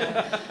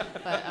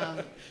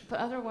husband. But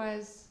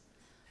otherwise,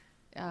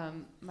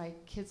 my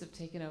kids have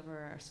taken over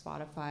our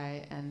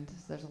Spotify, and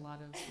there's a lot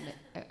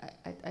of.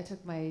 I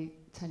took my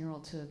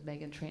 10-year-old to a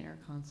Meghan Trainor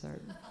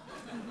concert.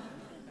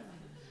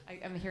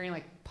 I'm hearing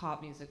like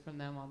pop music from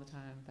them all the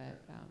time,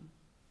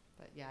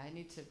 but yeah, I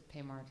need to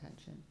pay more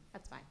attention.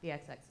 That's fine. The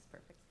XX is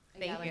perfect.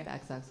 Yeah, I Thank you.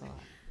 like the XX a lot.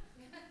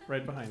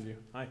 Right behind you.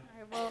 Hi. All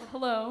right, well,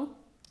 hello.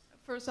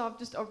 First off,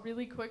 just a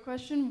really quick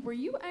question. Were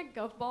you at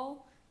Gov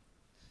Ball?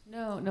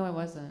 No, I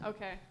wasn't.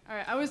 Okay, all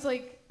right. I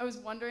was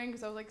wondering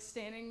because I was like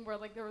standing where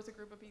like there was a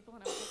group of people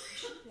and I was like, is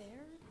she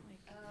there? Like,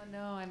 Oh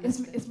no, I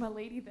missed it. is my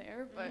lady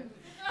there? But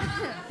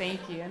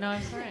Thank you. No,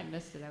 I'm sorry I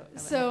missed it.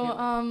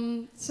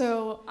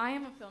 so I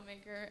am a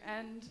filmmaker,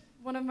 and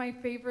one of my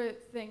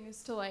favorite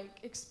things to like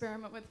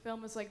experiment with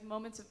film is like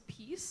moments of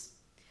peace.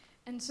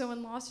 And so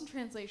in Lost in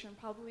Translation,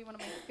 probably one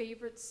of my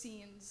favorite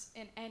scenes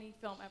in any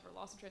film ever,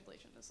 Lost in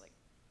Translation is like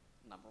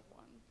 #1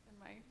 in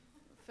my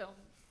film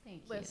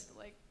Thank list.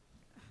 Like,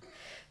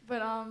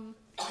 but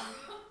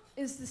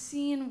is the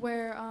scene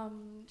where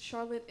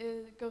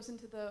Charlotte goes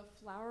into the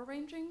flower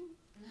arranging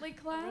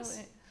like class.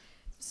 Really?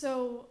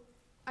 So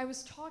I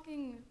was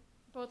talking,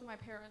 both of my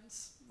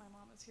parents, my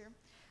mom is here,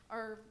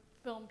 are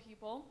film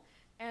people,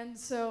 and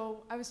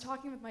so I was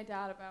talking with my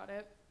dad about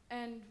it,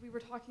 and we were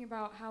talking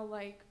about how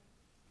like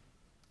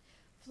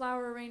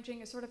flower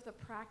arranging is sort of the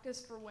practice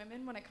for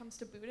women when it comes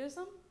to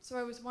Buddhism. So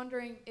I was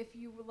wondering if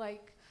you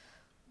like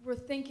were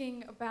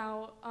thinking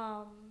about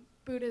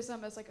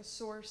Buddhism as like a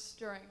source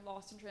during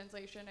Lost in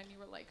Translation, and you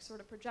were like sort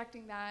of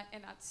projecting that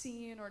in that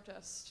scene, or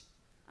just,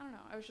 I don't know,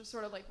 I was just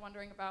sort of like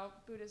wondering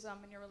about Buddhism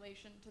and your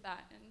relation to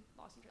that in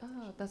Lost in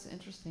Translation. Oh, that's an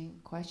interesting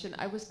question.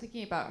 I was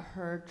thinking about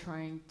her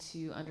trying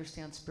to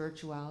understand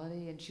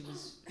spirituality, and she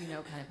was, kind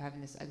of having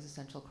this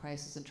existential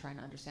crisis and trying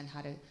to understand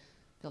how to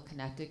feel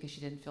connected, because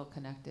she didn't feel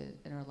connected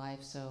in her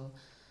life. So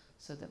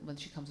that when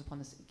she comes upon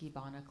this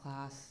Gibana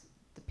class,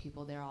 the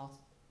people there all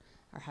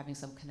are having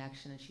some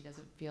connection, and she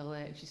doesn't feel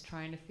it. She's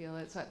trying to feel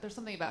it. So there's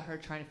something about her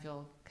trying to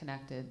feel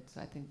connected.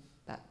 So I think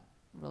that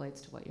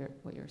relates to what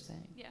you're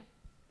saying. Yeah,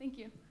 thank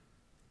you.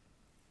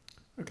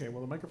 Okay,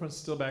 well, the microphone's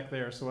still back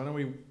there, so why don't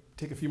we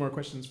take a few more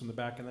questions from the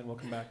back, and then we'll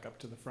come back up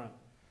to the front.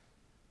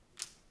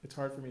 It's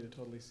hard for me to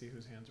totally see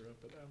whose hands are up,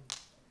 but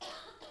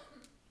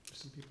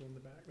there's some people in the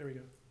back. There we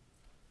go.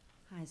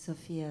 Hi,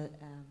 Sophia,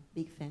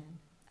 big fan.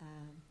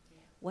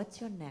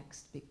 What's your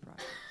next big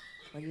project?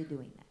 What are you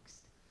doing next?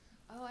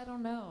 Oh, I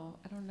don't know.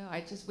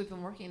 We've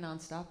been working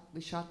nonstop.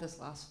 We shot this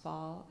last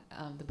fall,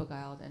 the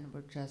Beguiled, and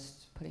we're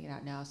just putting it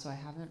out now. So I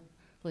haven't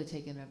really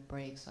taken a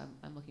break. So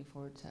I'm looking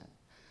forward to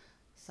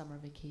summer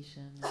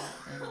vacation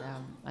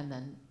and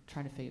then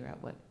trying to figure out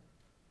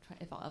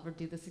if I'll ever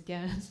do this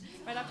again.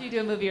 Right after you do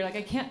a movie, you're like,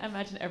 I can't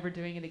imagine ever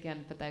doing it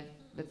again. But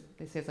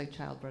they say it's like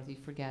childbirth. You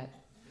forget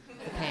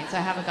the pain. So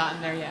I haven't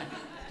gotten there yet.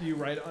 Do you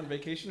write on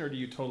vacation, or do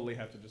you totally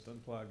have to just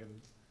unplug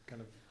and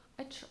kind of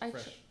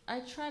I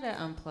try to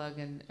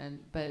unplug,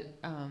 but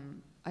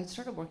I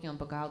started working on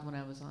Beguiled when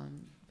I was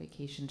on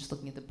vacation, just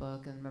looking at the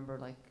book, and remember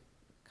like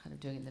kind of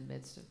doing it in the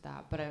midst of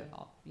that. But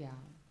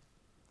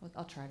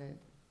I'll try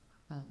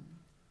to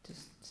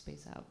just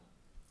space out.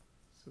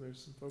 So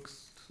there's some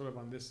folks sort of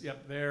on this,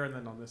 there, and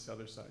then on this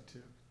other side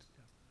too.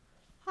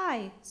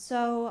 Hi.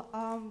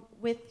 So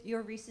with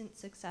your recent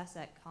success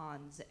at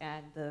Cannes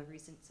and the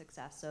recent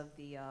success of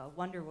the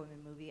Wonder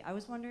Woman movie, I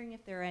was wondering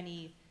if there are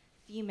any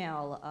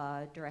female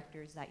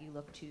directors that you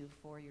look to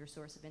for your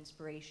source of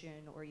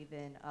inspiration or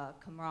even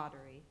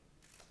camaraderie.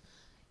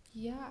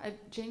 Yeah,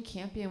 Jane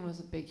Campion was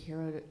a big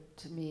hero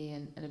to me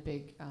and a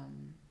big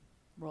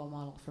role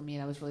model for me,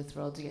 and I was really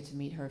thrilled to get to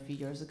meet her a few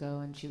years ago,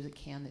 and she was at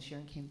Cannes this year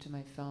and came to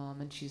my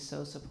film, and she's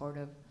so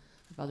supportive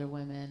of other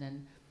women.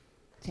 And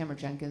Tamara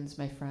Jenkins,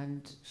 my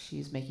friend,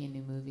 she's making a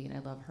new movie, and I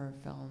love her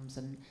films,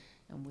 and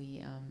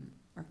we,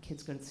 our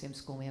kids go to the same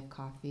school, and we have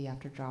coffee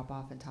after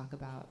drop-off and talk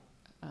about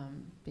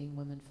being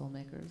women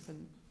filmmakers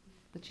and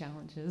the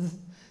challenges.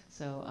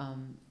 So,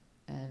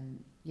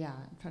 and yeah,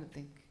 I'm trying to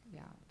think,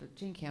 but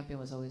Jane Campion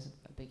was always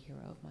a big hero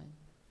of mine.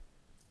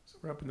 So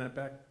we're up in that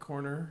back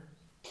corner.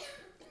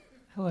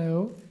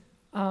 Hello.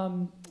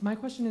 My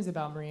question is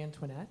about Marie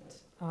Antoinette,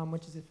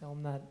 which is a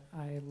film that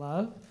I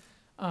love.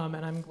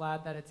 And I'm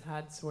glad that it's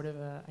had sort of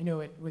I know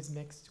it was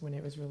mixed when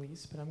it was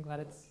released, but I'm glad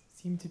it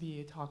seemed to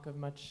be a talk of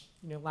much,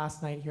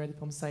 last night here at the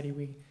Film Society,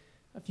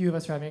 a few of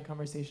us were having a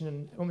conversation,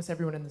 and almost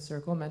everyone in the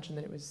circle mentioned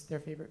that it was their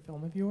favorite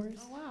film of yours.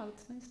 Oh wow,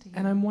 that's nice to hear.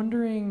 And I'm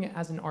wondering,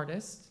 as an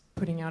artist,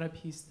 putting out a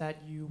piece that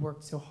you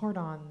worked so hard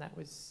on, that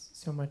was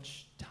so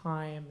much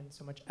time and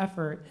so much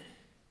effort,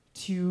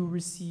 to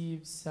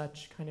receive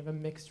such kind of a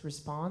mixed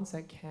response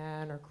at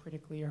Cannes or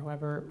critically or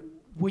however,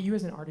 what you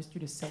as an artist do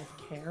to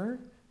self-care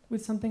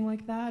with something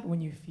like that,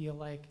 when you feel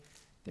like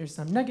there's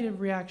some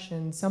negative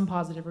reaction, some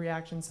positive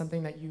reaction,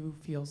 something that you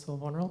feel so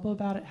vulnerable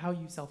about it, how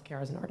you self-care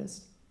as an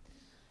artist?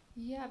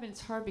 Yeah, I mean,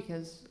 it's hard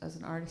because as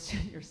an artist,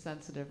 you're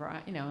sensitive, or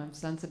I'm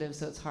sensitive,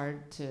 so it's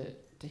hard to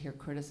hear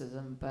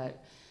criticism.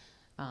 But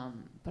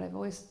I've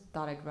always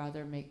thought I'd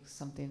rather make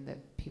something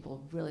that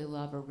people really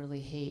love or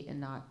really hate, and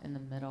not in the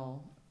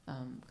middle,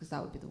 because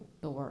that would be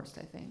the worst,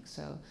 I think.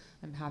 So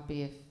I'm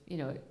happy if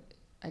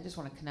I just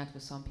want to connect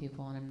with some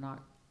people, and I'm not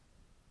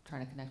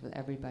trying to connect with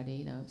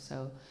everybody,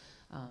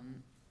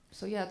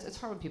 So yeah, it's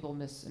hard when people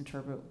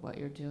misinterpret what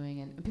you're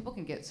doing, and people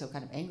can get so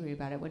kind of angry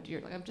about it. When you're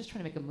like, I'm just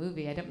trying to make a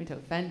movie. I don't mean to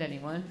offend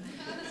anyone,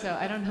 so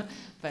I don't know.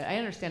 But I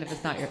understand if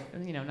it's not your,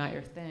 not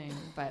your thing.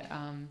 But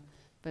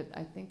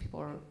I think people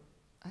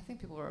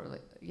are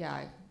like,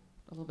 a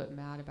little bit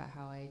mad about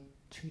how I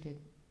treated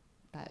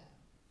that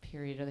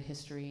period of the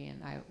history,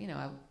 and I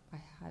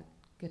had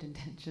good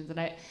intentions, and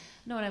I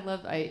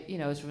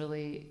it was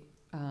really,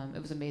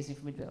 it was amazing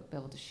for me to be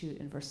able to shoot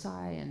in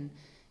Versailles,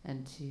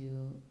 and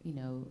to,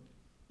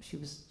 she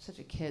was such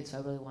a kid, so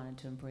I really wanted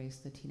to embrace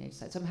the teenage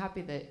side. So I'm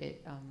happy that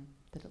it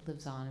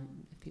lives on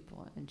and if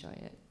people enjoy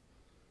it.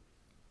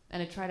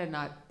 And I try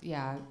not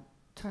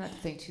to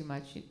think too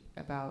much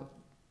about,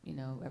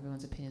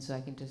 everyone's opinion, so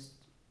I can just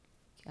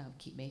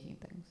keep making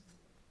things.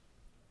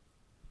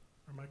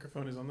 Our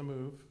microphone is on the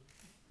move.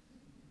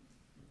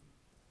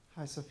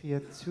 Hi,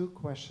 Sophia. 2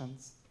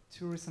 questions.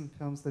 2 recent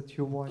films that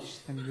you watched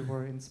and you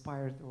were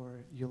inspired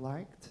or you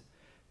liked,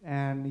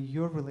 and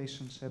your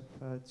relationship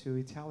to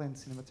Italian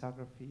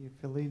cinematography,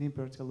 Fellini,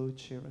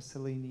 Bertolucci,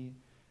 Rossellini,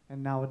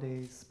 and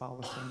nowadays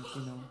Paolo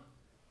Sorrentino.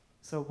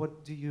 So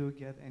what do you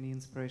get any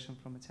inspiration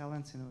from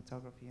Italian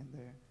cinematography? And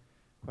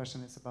the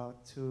question is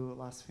about 2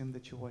 last films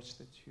that you watched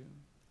that you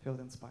felt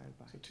inspired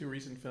by. So 2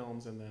 recent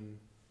films and then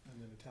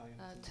Italian.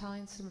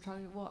 Italian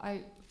cinematography. Well,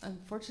 I'm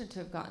fortunate to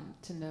have gotten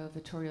to know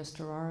Vittorio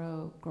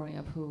Storaro growing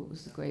up, who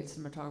was a great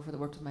cinematographer that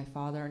worked with my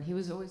father, and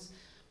he's always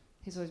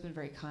been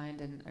very kind.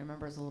 And I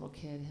remember as a little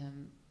kid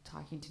him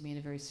talking to me in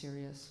a very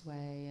serious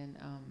way, and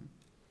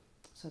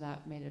so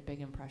that made a big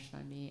impression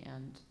on me.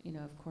 And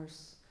of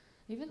course,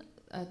 even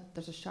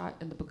there's a shot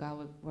in the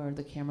Beguiled where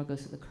the camera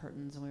goes through the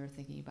curtains, and we were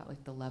thinking about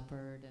like the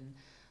leopard, and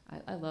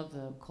I love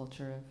the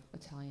culture of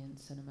Italian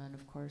cinema, and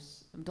of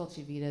course,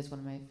 Dolce Vita is one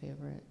of my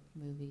favorite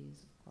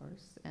movies, of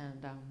course,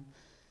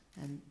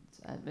 and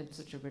it's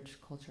such a rich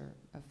culture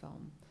of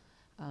film,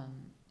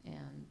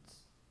 and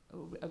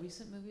a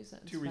recent movies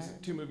that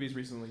inspired 2 movies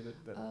recently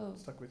that Oh.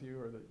 stuck with you,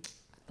 or that.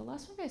 The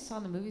last movie I saw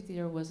in the movie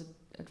theater was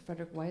a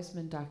Frederick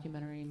Wiseman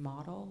documentary,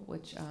 Model,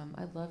 which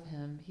I love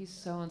him. He's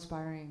so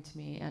inspiring to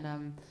me,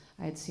 and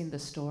I had seen The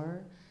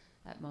Store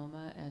at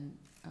MoMA,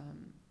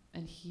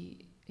 and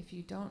he. If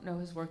you don't know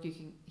his work,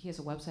 he has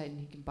a website and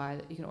you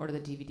can order the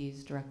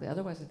DVDs directly.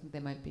 Otherwise, I think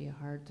they might be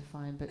hard to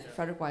find. But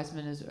Frederick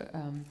Wiseman is,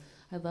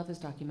 I love his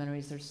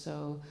documentaries. They're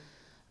so,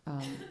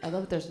 I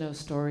love that there's no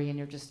story and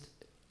you're just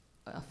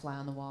a fly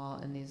on the wall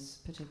in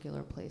these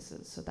particular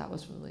places. So that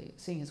was really,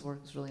 seeing his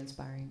work was really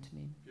inspiring to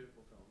me.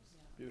 Beautiful films,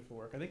 beautiful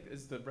work. I think,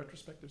 is the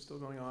retrospective still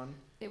going on?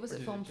 It was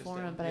at Film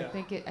Forum, but I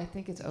think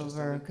it's Just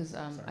over ended? because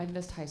I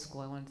missed high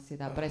school. I wanted to see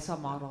that, but I saw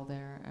Model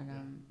there,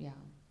 and yeah.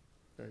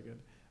 Very good.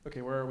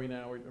 Okay, where are we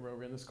now?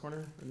 We're in this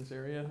corner, in this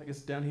area? I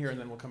guess down here, and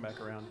then we'll come back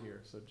around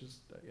here. So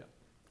just, and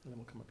then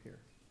we'll come up here.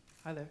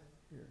 Hi there.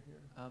 Here.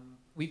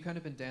 We've kind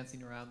of been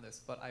dancing around this,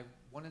 but I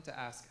wanted to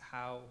ask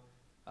how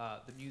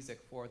the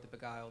music for The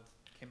Beguiled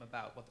came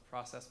about, what the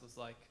process was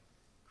like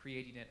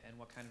creating it, and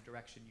what kind of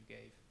direction you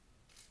gave.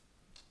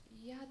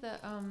 Yeah,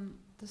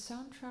 the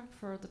soundtrack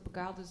for The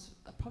Beguiled is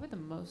probably the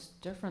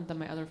most different than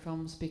my other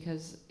films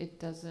because it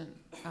doesn't,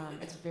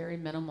 it's very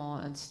minimal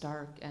and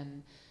stark,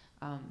 and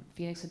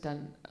Phoenix had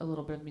done a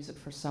little bit of music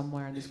for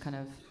Somewhere, and these kind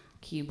of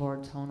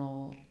keyboard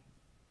tonal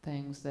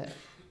things that,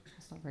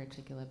 it's not very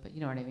articulate, but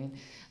you know what I mean.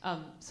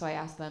 So I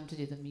asked them to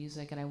do the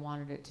music, and I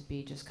wanted it to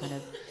be just kind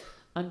of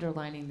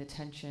underlining the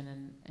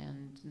tension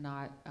and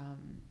not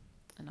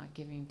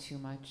giving too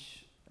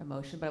much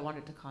emotion, but I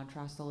wanted to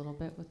contrast a little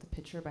bit with the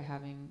picture by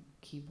having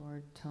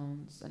keyboard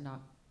tones and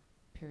not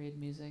period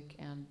music.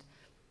 And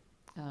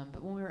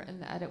but when we were in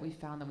the edit, we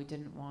found that we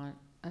didn't want,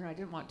 I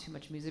didn't want too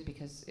much music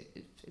because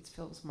it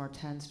feels more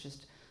tense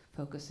just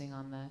focusing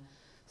on the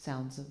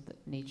sounds of the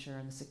nature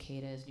and the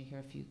cicadas, and you hear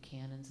a few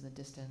cannons in the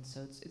distance.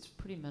 So it's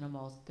pretty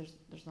minimal.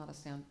 There's not a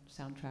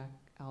soundtrack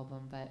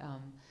album, but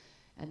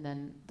and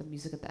then the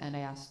music at the end, I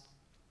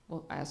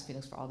asked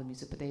Phoenix for all the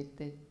music, but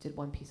they did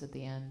one piece at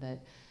the end that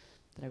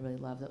I really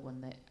loved. That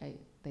when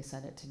they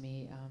sent it to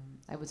me,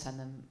 I would send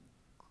them,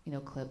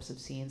 clips of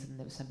scenes, and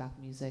they would send back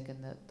music.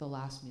 And the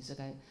last music,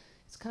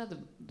 it's kind of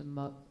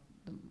the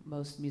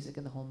most music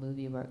in the whole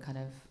movie, where it kind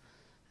of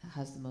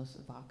has the most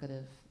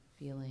evocative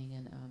feeling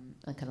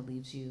and kind of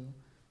leaves you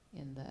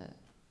in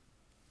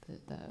the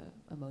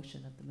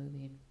emotion of the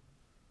movie.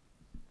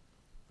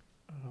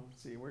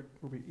 Let's see, where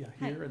we? Yeah,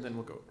 here, Hi. And then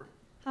we'll go over.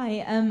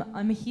 Hi,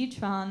 I'm a huge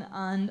fan,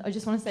 and I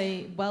just want to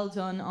say well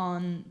done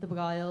on The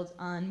Beguiled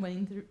and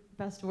winning the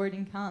Best Award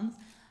in Cannes.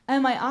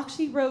 I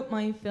actually wrote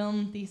my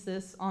film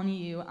thesis on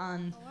you,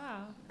 and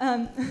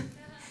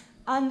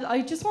and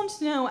I just wanted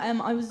to know,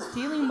 I was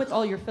dealing with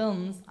all your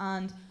films,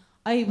 and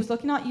I was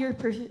looking at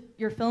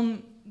your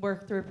film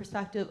work through a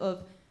perspective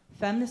of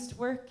feminist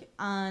work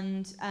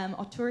and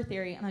auteur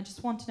theory, and I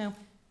just want to know,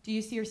 do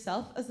you see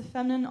yourself as a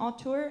feminine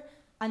auteur?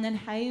 And then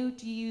how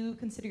do you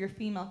consider your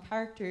female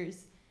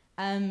characters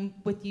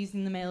with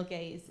using the male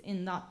gaze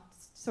in that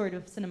sort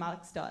of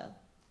cinematic style?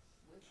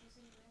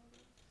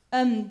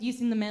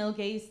 Using the male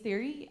gaze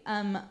theory,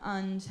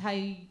 and how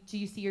do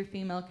you see your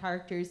female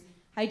characters?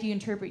 How do you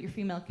interpret your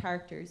female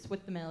characters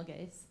with the male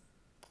gaze?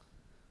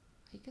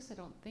 I guess I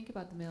don't think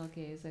about the male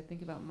gaze. I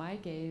think about my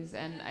gaze,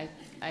 and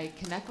I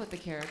connect with the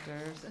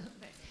characters.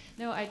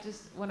 No, I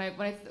just when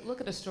I look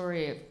at a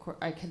story, of course,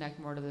 I connect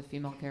more to the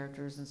female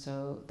characters, and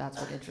so that's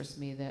what interests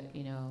me. That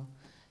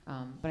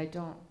but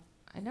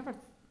I never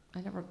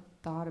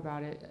thought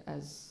about it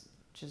as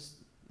just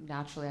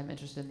naturally I'm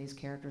interested in these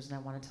characters and I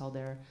want to tell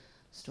their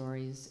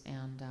stories.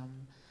 And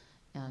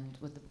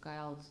with the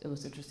Beguiled, it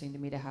was interesting to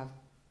me to have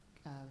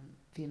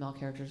female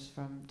characters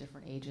from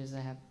different ages.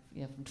 I have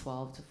from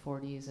 12 to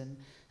 40s, and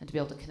to be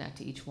able to connect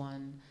to each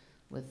one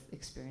with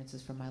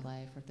experiences from my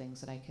life or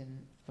things that I can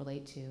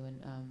relate to.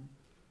 And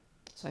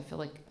so I feel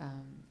like,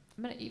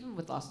 even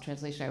with Lost in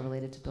Translation, I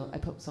related to Bill. I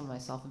put some of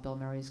myself in Bill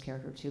Murray's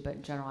character too, but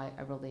in general, I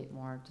relate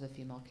more to the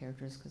female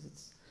characters because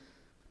it's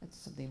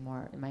something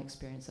more in my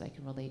experience that I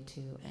can relate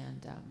to,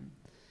 and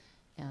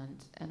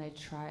I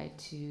try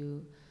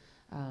to,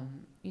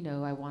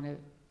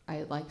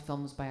 I like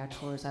films by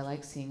auteurs. I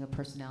like seeing a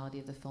personality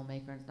of the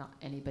filmmaker, and not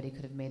anybody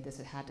could have made this.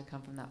 It had to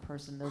come from that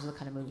person. Those are the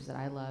kind of movies that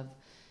I love,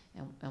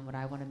 and what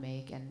I want to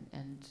make,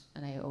 and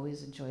I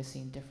always enjoy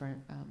seeing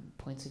different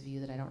points of view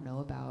that I don't know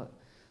about.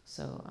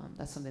 So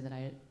that's something that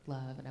I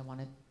love, and I want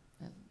to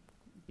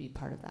be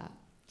part of that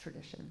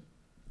tradition.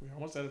 We're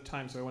almost out of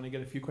time, so I want to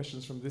get a few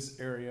questions from this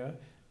area.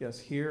 Yes,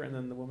 here, and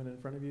then the woman in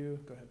front of you.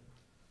 Go ahead.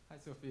 Hi,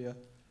 Sophia.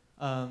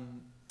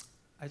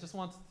 I just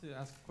wanted to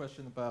ask a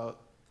question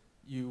about,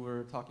 you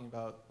were talking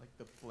about like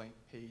the blank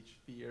page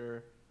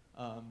fear,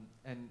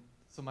 and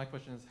so my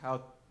question is,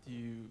 how do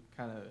you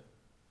kind of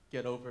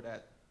get over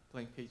that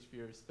blank page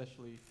fear,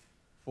 especially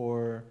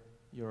for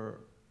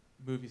your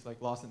movies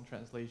like Lost in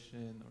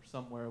Translation or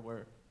Somewhere,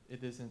 where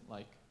it isn't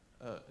like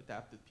an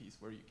adapted piece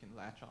where you can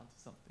latch onto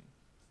something?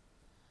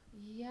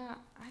 Yeah,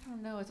 I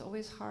don't know. It's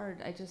always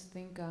hard. I just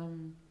think,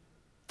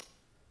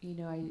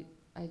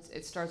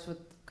 it starts with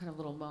kind of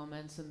little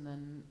moments, and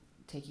then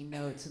taking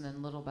notes, and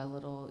then little by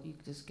little you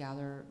just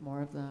gather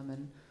more of them.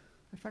 And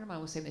a friend of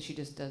mine was saying that she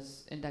just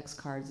does index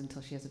cards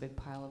until she has a big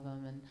pile of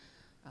them. And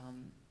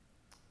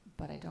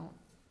but I don't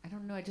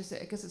know. I guess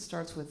it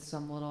starts with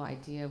some little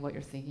idea of what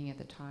you're thinking at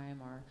the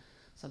time, or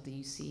something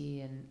you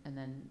see, and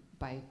then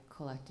by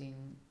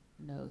collecting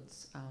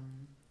notes,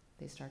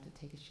 they start to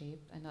take a shape.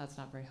 I know that's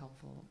not very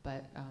helpful,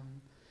 but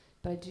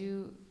I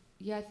do.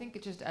 Yeah, I think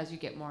it just, as you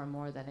get more and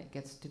more, then it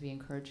gets to be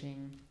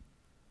encouraging.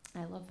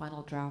 I love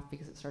Final Draft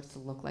because it starts to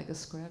look like a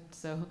script.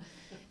 So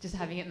just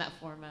having it in that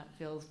format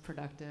feels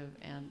productive.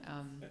 And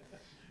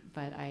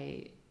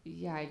you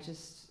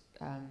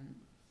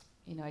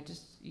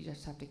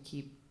just have to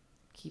keep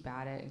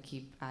at it and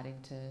keep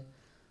adding to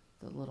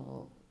the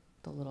little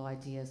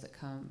ideas that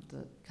come,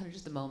 the kind of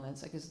just the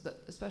moments. Because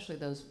especially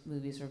those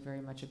movies are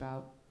very much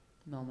about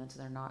moments,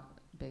 and they're not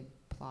big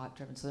plot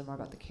driven. So they're more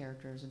about the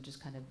characters and just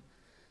kind of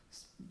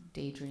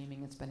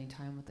daydreaming and spending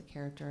time with the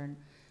character.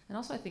 And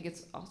also I think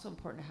it's also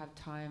important to have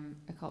time,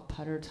 I call it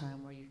putter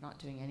time, where you're not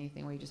doing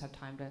anything, where you just have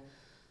time to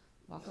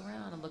walk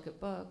around and look at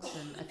books.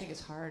 And I think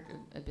it's hard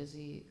in a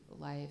busy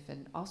life,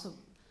 and also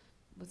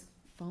with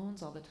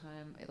phones all the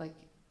time,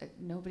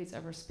 nobody's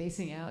ever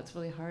spacing out. It's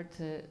really hard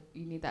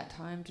you need that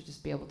time to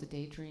just be able to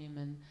daydream.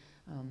 And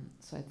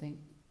so I think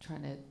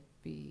trying to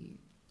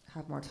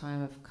have more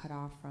time of cut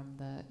off from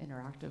the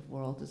interactive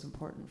world is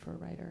important for a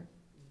writer.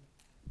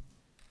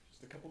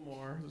 Just a couple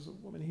more. There's a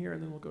woman here,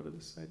 and then we'll go to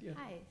this side. Yeah.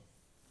 Hi.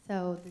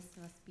 So this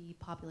must be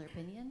popular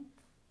opinion.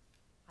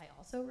 I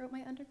also wrote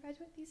my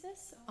undergraduate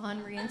thesis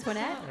on Marie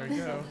Antoinette. There you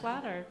go.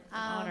 Flattered.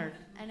 Honored.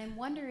 And I'm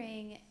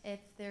wondering if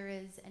there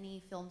is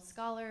any film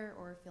scholar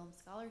or film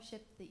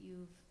scholarship that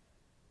you've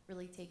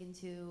really taken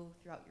to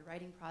throughout your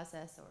writing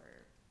process,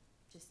 or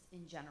just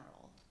in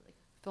general. Like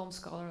film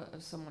scholar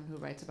of someone who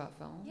writes about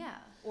film? Yeah,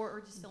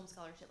 or just film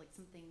scholarship, like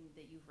something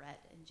that you've read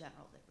in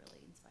general that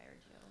really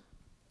inspired you.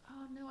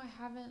 Oh, no, I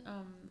haven't.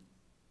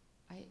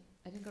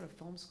 I didn't go to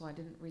film school. I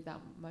didn't read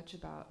that much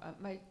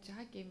about. My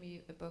dad gave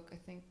me a book, I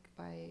think,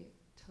 by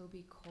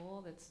Toby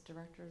Cole, that's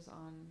Directors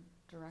on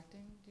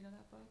Directing. Do you know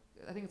that book?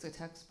 I think it's a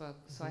textbook,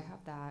 so I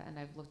have that, and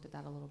I've looked at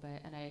that a little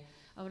bit. And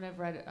I've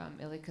read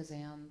Elie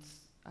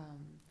Kazan's,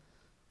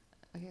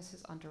 I guess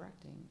his On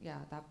Directing.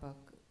 Yeah, that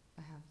book,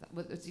 I have that.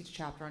 It's each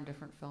chapter on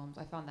different films.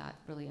 I found that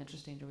really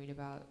interesting to read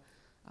about.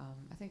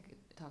 I think it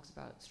talks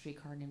about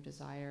Streetcar Named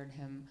Desire and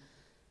him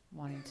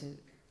wanting to.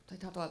 I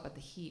talked a lot about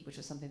the heat, which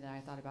is something that I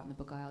thought about in the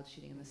Beguiled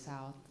shooting in the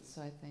South.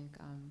 So I think,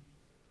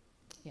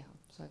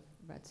 so I've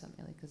read some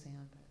Elie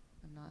Kazan, but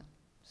I'm not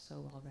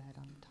so well read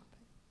on the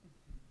topic.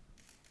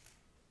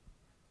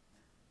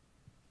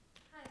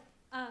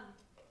 Hi.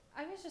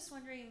 I was just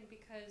wondering,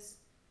 because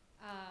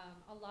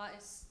a lot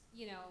is,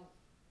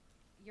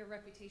 your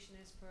reputation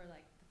is for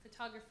like the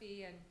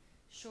photography and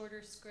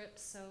shorter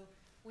scripts. So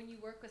when you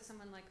work with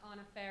someone like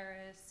Anna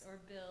Faris or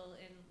Bill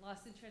in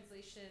Lost in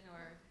Translation,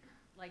 or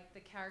like the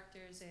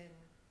characters in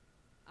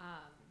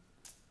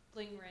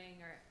Bling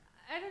Ring, or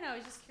I don't know, I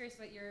was just curious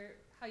about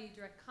how you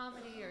direct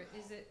comedy, or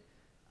is it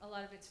a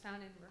lot of it's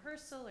found in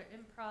rehearsal or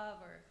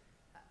improv, or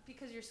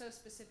because you're so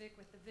specific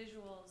with the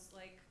visuals,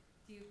 like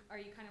are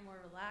you kind of more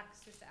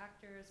relaxed with the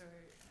actors, or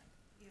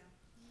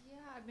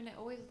Yeah, I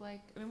always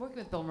working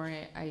with Bill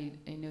Murray, I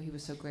knew he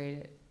was so great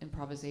at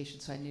improvisation,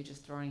 so I knew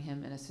just throwing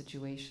him in a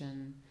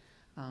situation,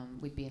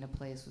 we'd be in a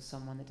place with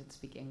someone that didn't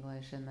speak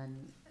English, and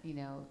then,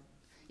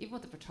 even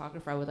with the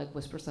photographer, I would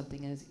whisper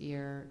something in his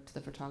ear to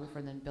the photographer,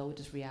 and then Bill would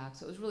just react.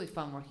 So it was really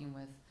fun working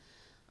with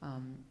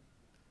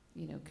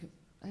you know,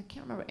 I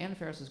can't remember. Anna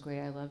Faris was great.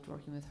 I loved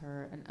working with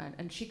her,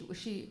 and she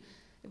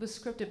it was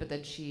scripted, but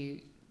then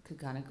she could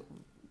kind of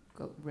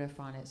go riff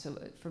on it. So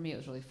for me, it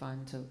was really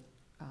fun to,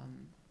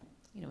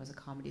 you know, as a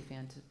comedy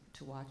fan,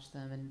 to watch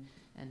them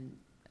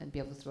and be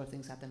able to throw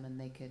things at them, and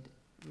they could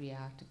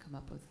react and come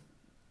up with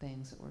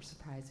things that were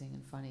surprising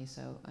and funny.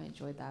 So I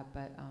enjoyed that.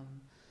 But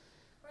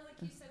or like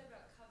you said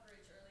about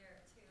coverage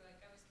earlier too. Like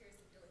I was curious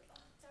if you're like,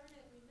 oh darn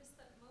it, we missed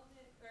that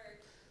moment,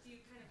 or do you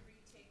kind of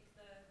retake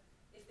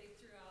if they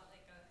threw out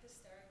like a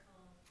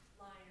hysterical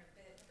line or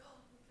bit, like,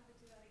 oh, we gotta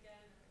do that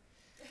again.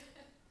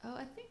 oh,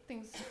 I think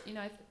things, you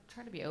know, I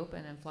try to be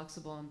open and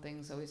flexible, and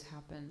things always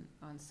happen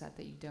on set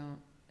that you don't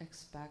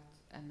expect,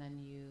 and then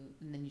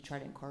you try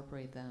to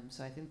incorporate them.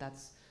 So I think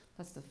that's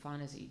the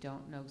fun, is that you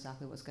don't know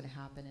exactly what's going to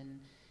happen,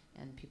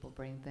 and people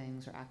bring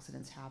things, or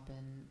accidents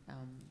happen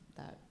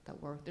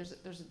that work. There's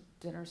a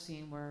dinner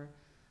scene where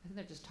I think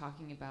they're just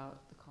talking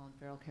about the Colin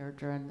Farrell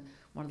character, and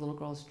one of the little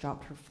girls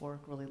dropped her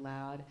fork really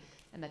loud,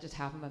 and that just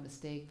happened by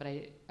mistake. But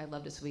I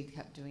loved it, so we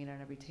kept doing it on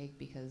every take,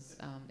 because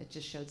it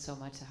just showed so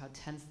much of how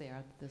tense they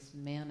are that this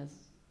man has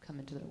come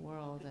into their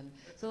world. And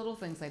so little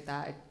things like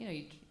that, you know,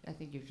 I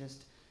think you're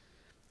just,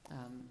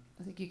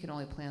 I think you can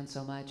only plan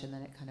so much, and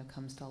then it kind of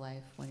comes to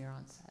life when you're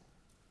on set.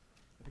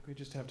 I think we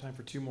just have time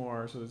for 2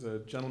 more. So there's a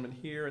gentleman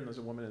here, and there's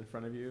a woman in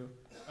front of you.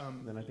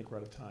 Then I think we're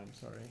out of time.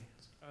 Sorry.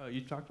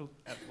 You talked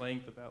at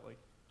length about like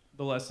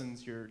the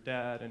lessons your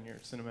dad and your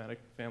cinematic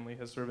family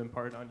has sort of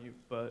imparted on you.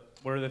 But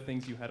what are the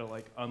things you had to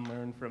like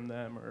unlearn from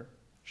them or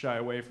shy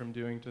away from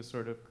doing to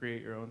sort of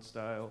create your own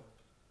style?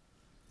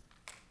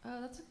 Oh,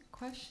 that's a good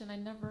question. I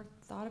never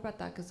thought about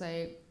that, because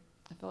I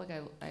feel like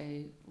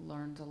I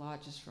learned a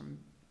lot just from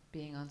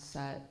being on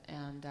set,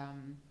 and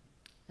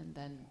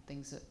then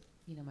things that,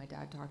 you know, my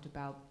dad talked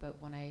about.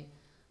 But when I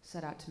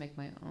set out to make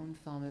my own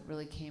film, it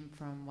really came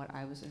from what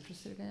I was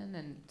interested in,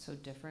 and so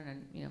different,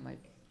 and you know, my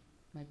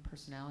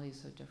personality is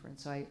so different.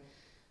 So I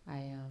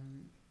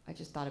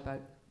just thought about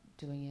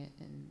doing it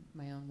in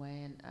my own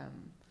way,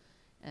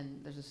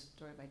 and there's a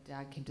story. My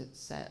dad came to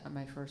set on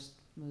my first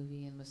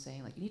movie and was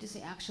saying, like, you need to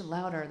say action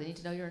louder. They need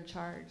to know you're in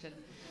charge, and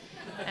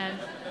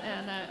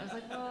I was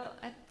like, well,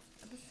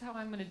 this is how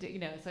I'm going to do, you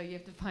know. So you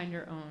have to find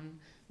your own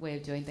way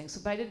of doing things.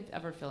 So, but I didn't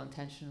ever feel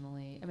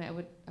intentionally. I mean, I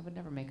would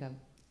never make a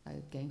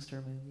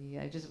gangster movie.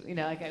 I just, you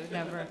know, like I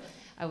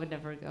would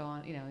never go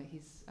on. You know,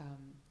 he's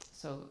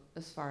so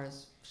as far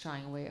as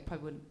shying away, I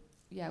probably wouldn't.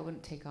 Yeah, I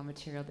wouldn't take on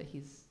material that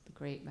he's the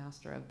great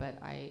master of. But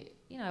I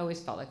always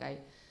felt like I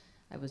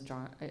was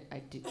drawn. I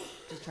do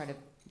just try to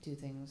do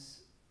things,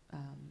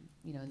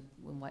 you know,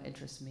 in what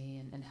interests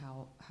me, and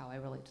how I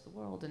relate to the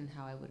world, and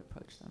how I would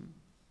approach them.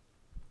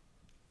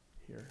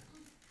 Here.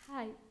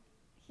 Hi,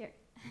 here.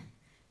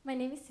 My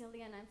name is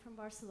Celia, and I'm from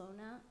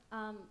Barcelona.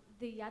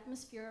 The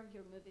atmosphere of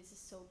your movies is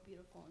so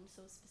beautiful and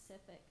so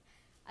specific.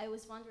 I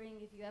was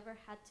wondering if you ever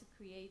had to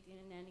create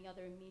in any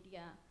other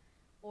media,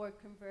 or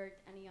convert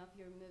any of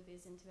your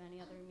movies into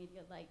any other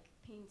media, like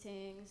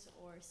paintings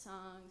or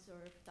songs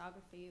or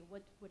photography.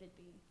 What would it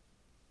be?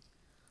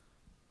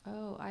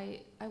 Oh,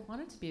 I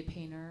wanted to be a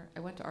painter.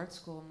 I went to art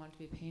school and wanted to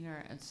be a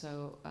painter, and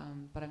so,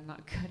 but I'm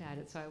not good at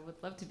it. So I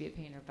would love to be a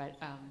painter, but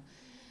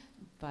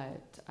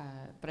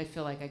I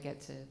feel like I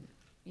get to,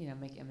 you know,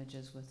 make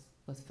images with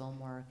film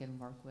work, and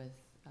work with,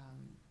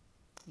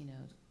 you know,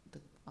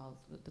 all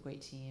the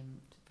great team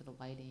for the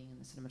lighting and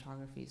the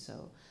cinematography.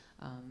 So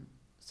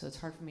it's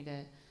hard for me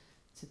to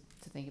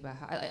think about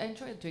how I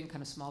enjoy doing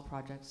kind of small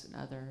projects in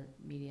other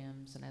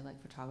mediums, and I like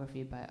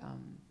photography, but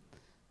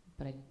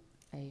I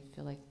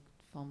feel like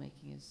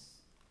filmmaking is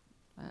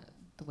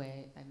the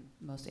way I'm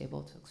most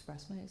able to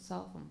express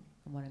myself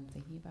and what I'm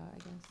thinking about, I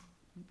guess.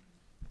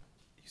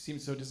 You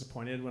seemed so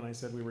disappointed when I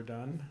said we were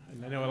done.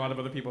 And I know a lot of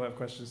other people have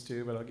questions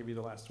too, but I'll give you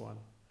the last one.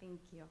 Thank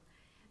you.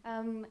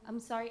 I'm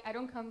sorry, I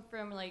don't come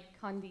from like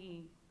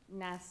Condé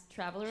Nast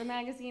Traveler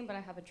magazine, but I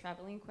have a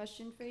traveling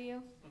question for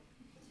you.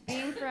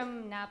 Being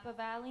from Napa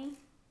Valley,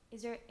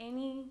 is there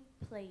any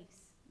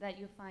place that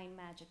you find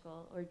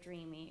magical or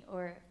dreamy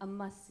or a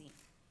must-see?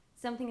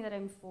 Something that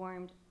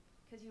informed,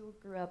 because you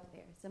grew up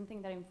there,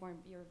 something that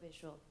informed your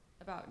visual.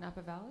 About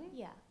Napa Valley?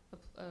 Yeah.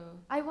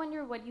 I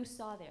wonder what you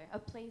saw there, a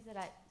place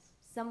that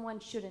someone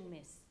shouldn't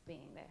miss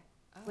being there.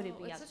 Would it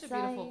be it's outside? such a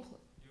beautiful place.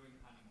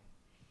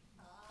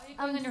 Are you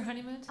going on your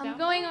honeymoon? I'm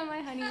going on my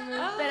honeymoon,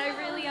 but I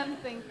really am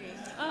thinking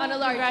on a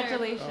larger.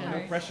 Congratulations. Oh,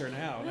 no pressure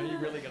now. Now you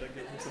really got to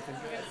get something.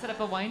 We're going to set up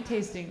a wine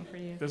tasting for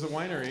you. There's a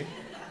winery.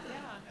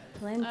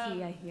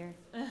 Plenty, I hear.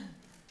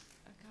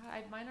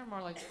 God, mine are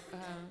more like,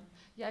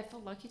 yeah, I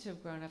feel lucky to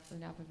have grown up in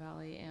the Napa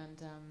Valley,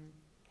 and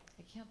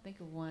I can't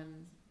think of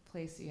one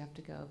place that you have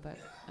to go, but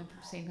I'm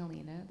from St.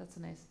 Helena. That's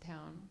a nice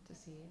town to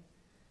see.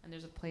 And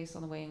there's a place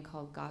on the way in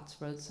called Gott's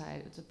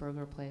Roadside. It's a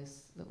burger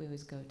place that we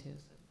always go to.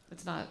 So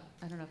it's not,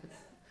 I don't know if it's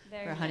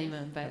Very for a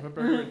honeymoon, but have a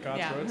burger at Gott's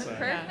yeah. Roadside.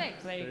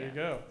 Perfect. Yeah, There you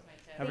go.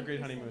 Have a great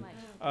honeymoon.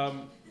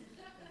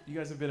 You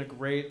guys have been a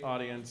great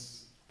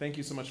audience. Thank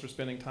you so much for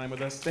spending time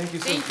with us. Thank you,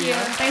 Sophia. Thank you.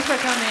 Thanks for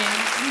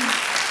coming.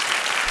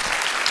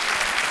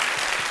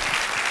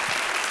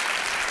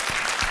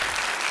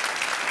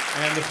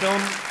 And the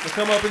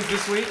film opens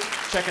this week.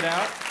 Check it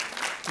out.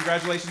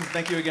 Congratulations.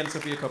 Thank you again,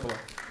 Sofia Coppola.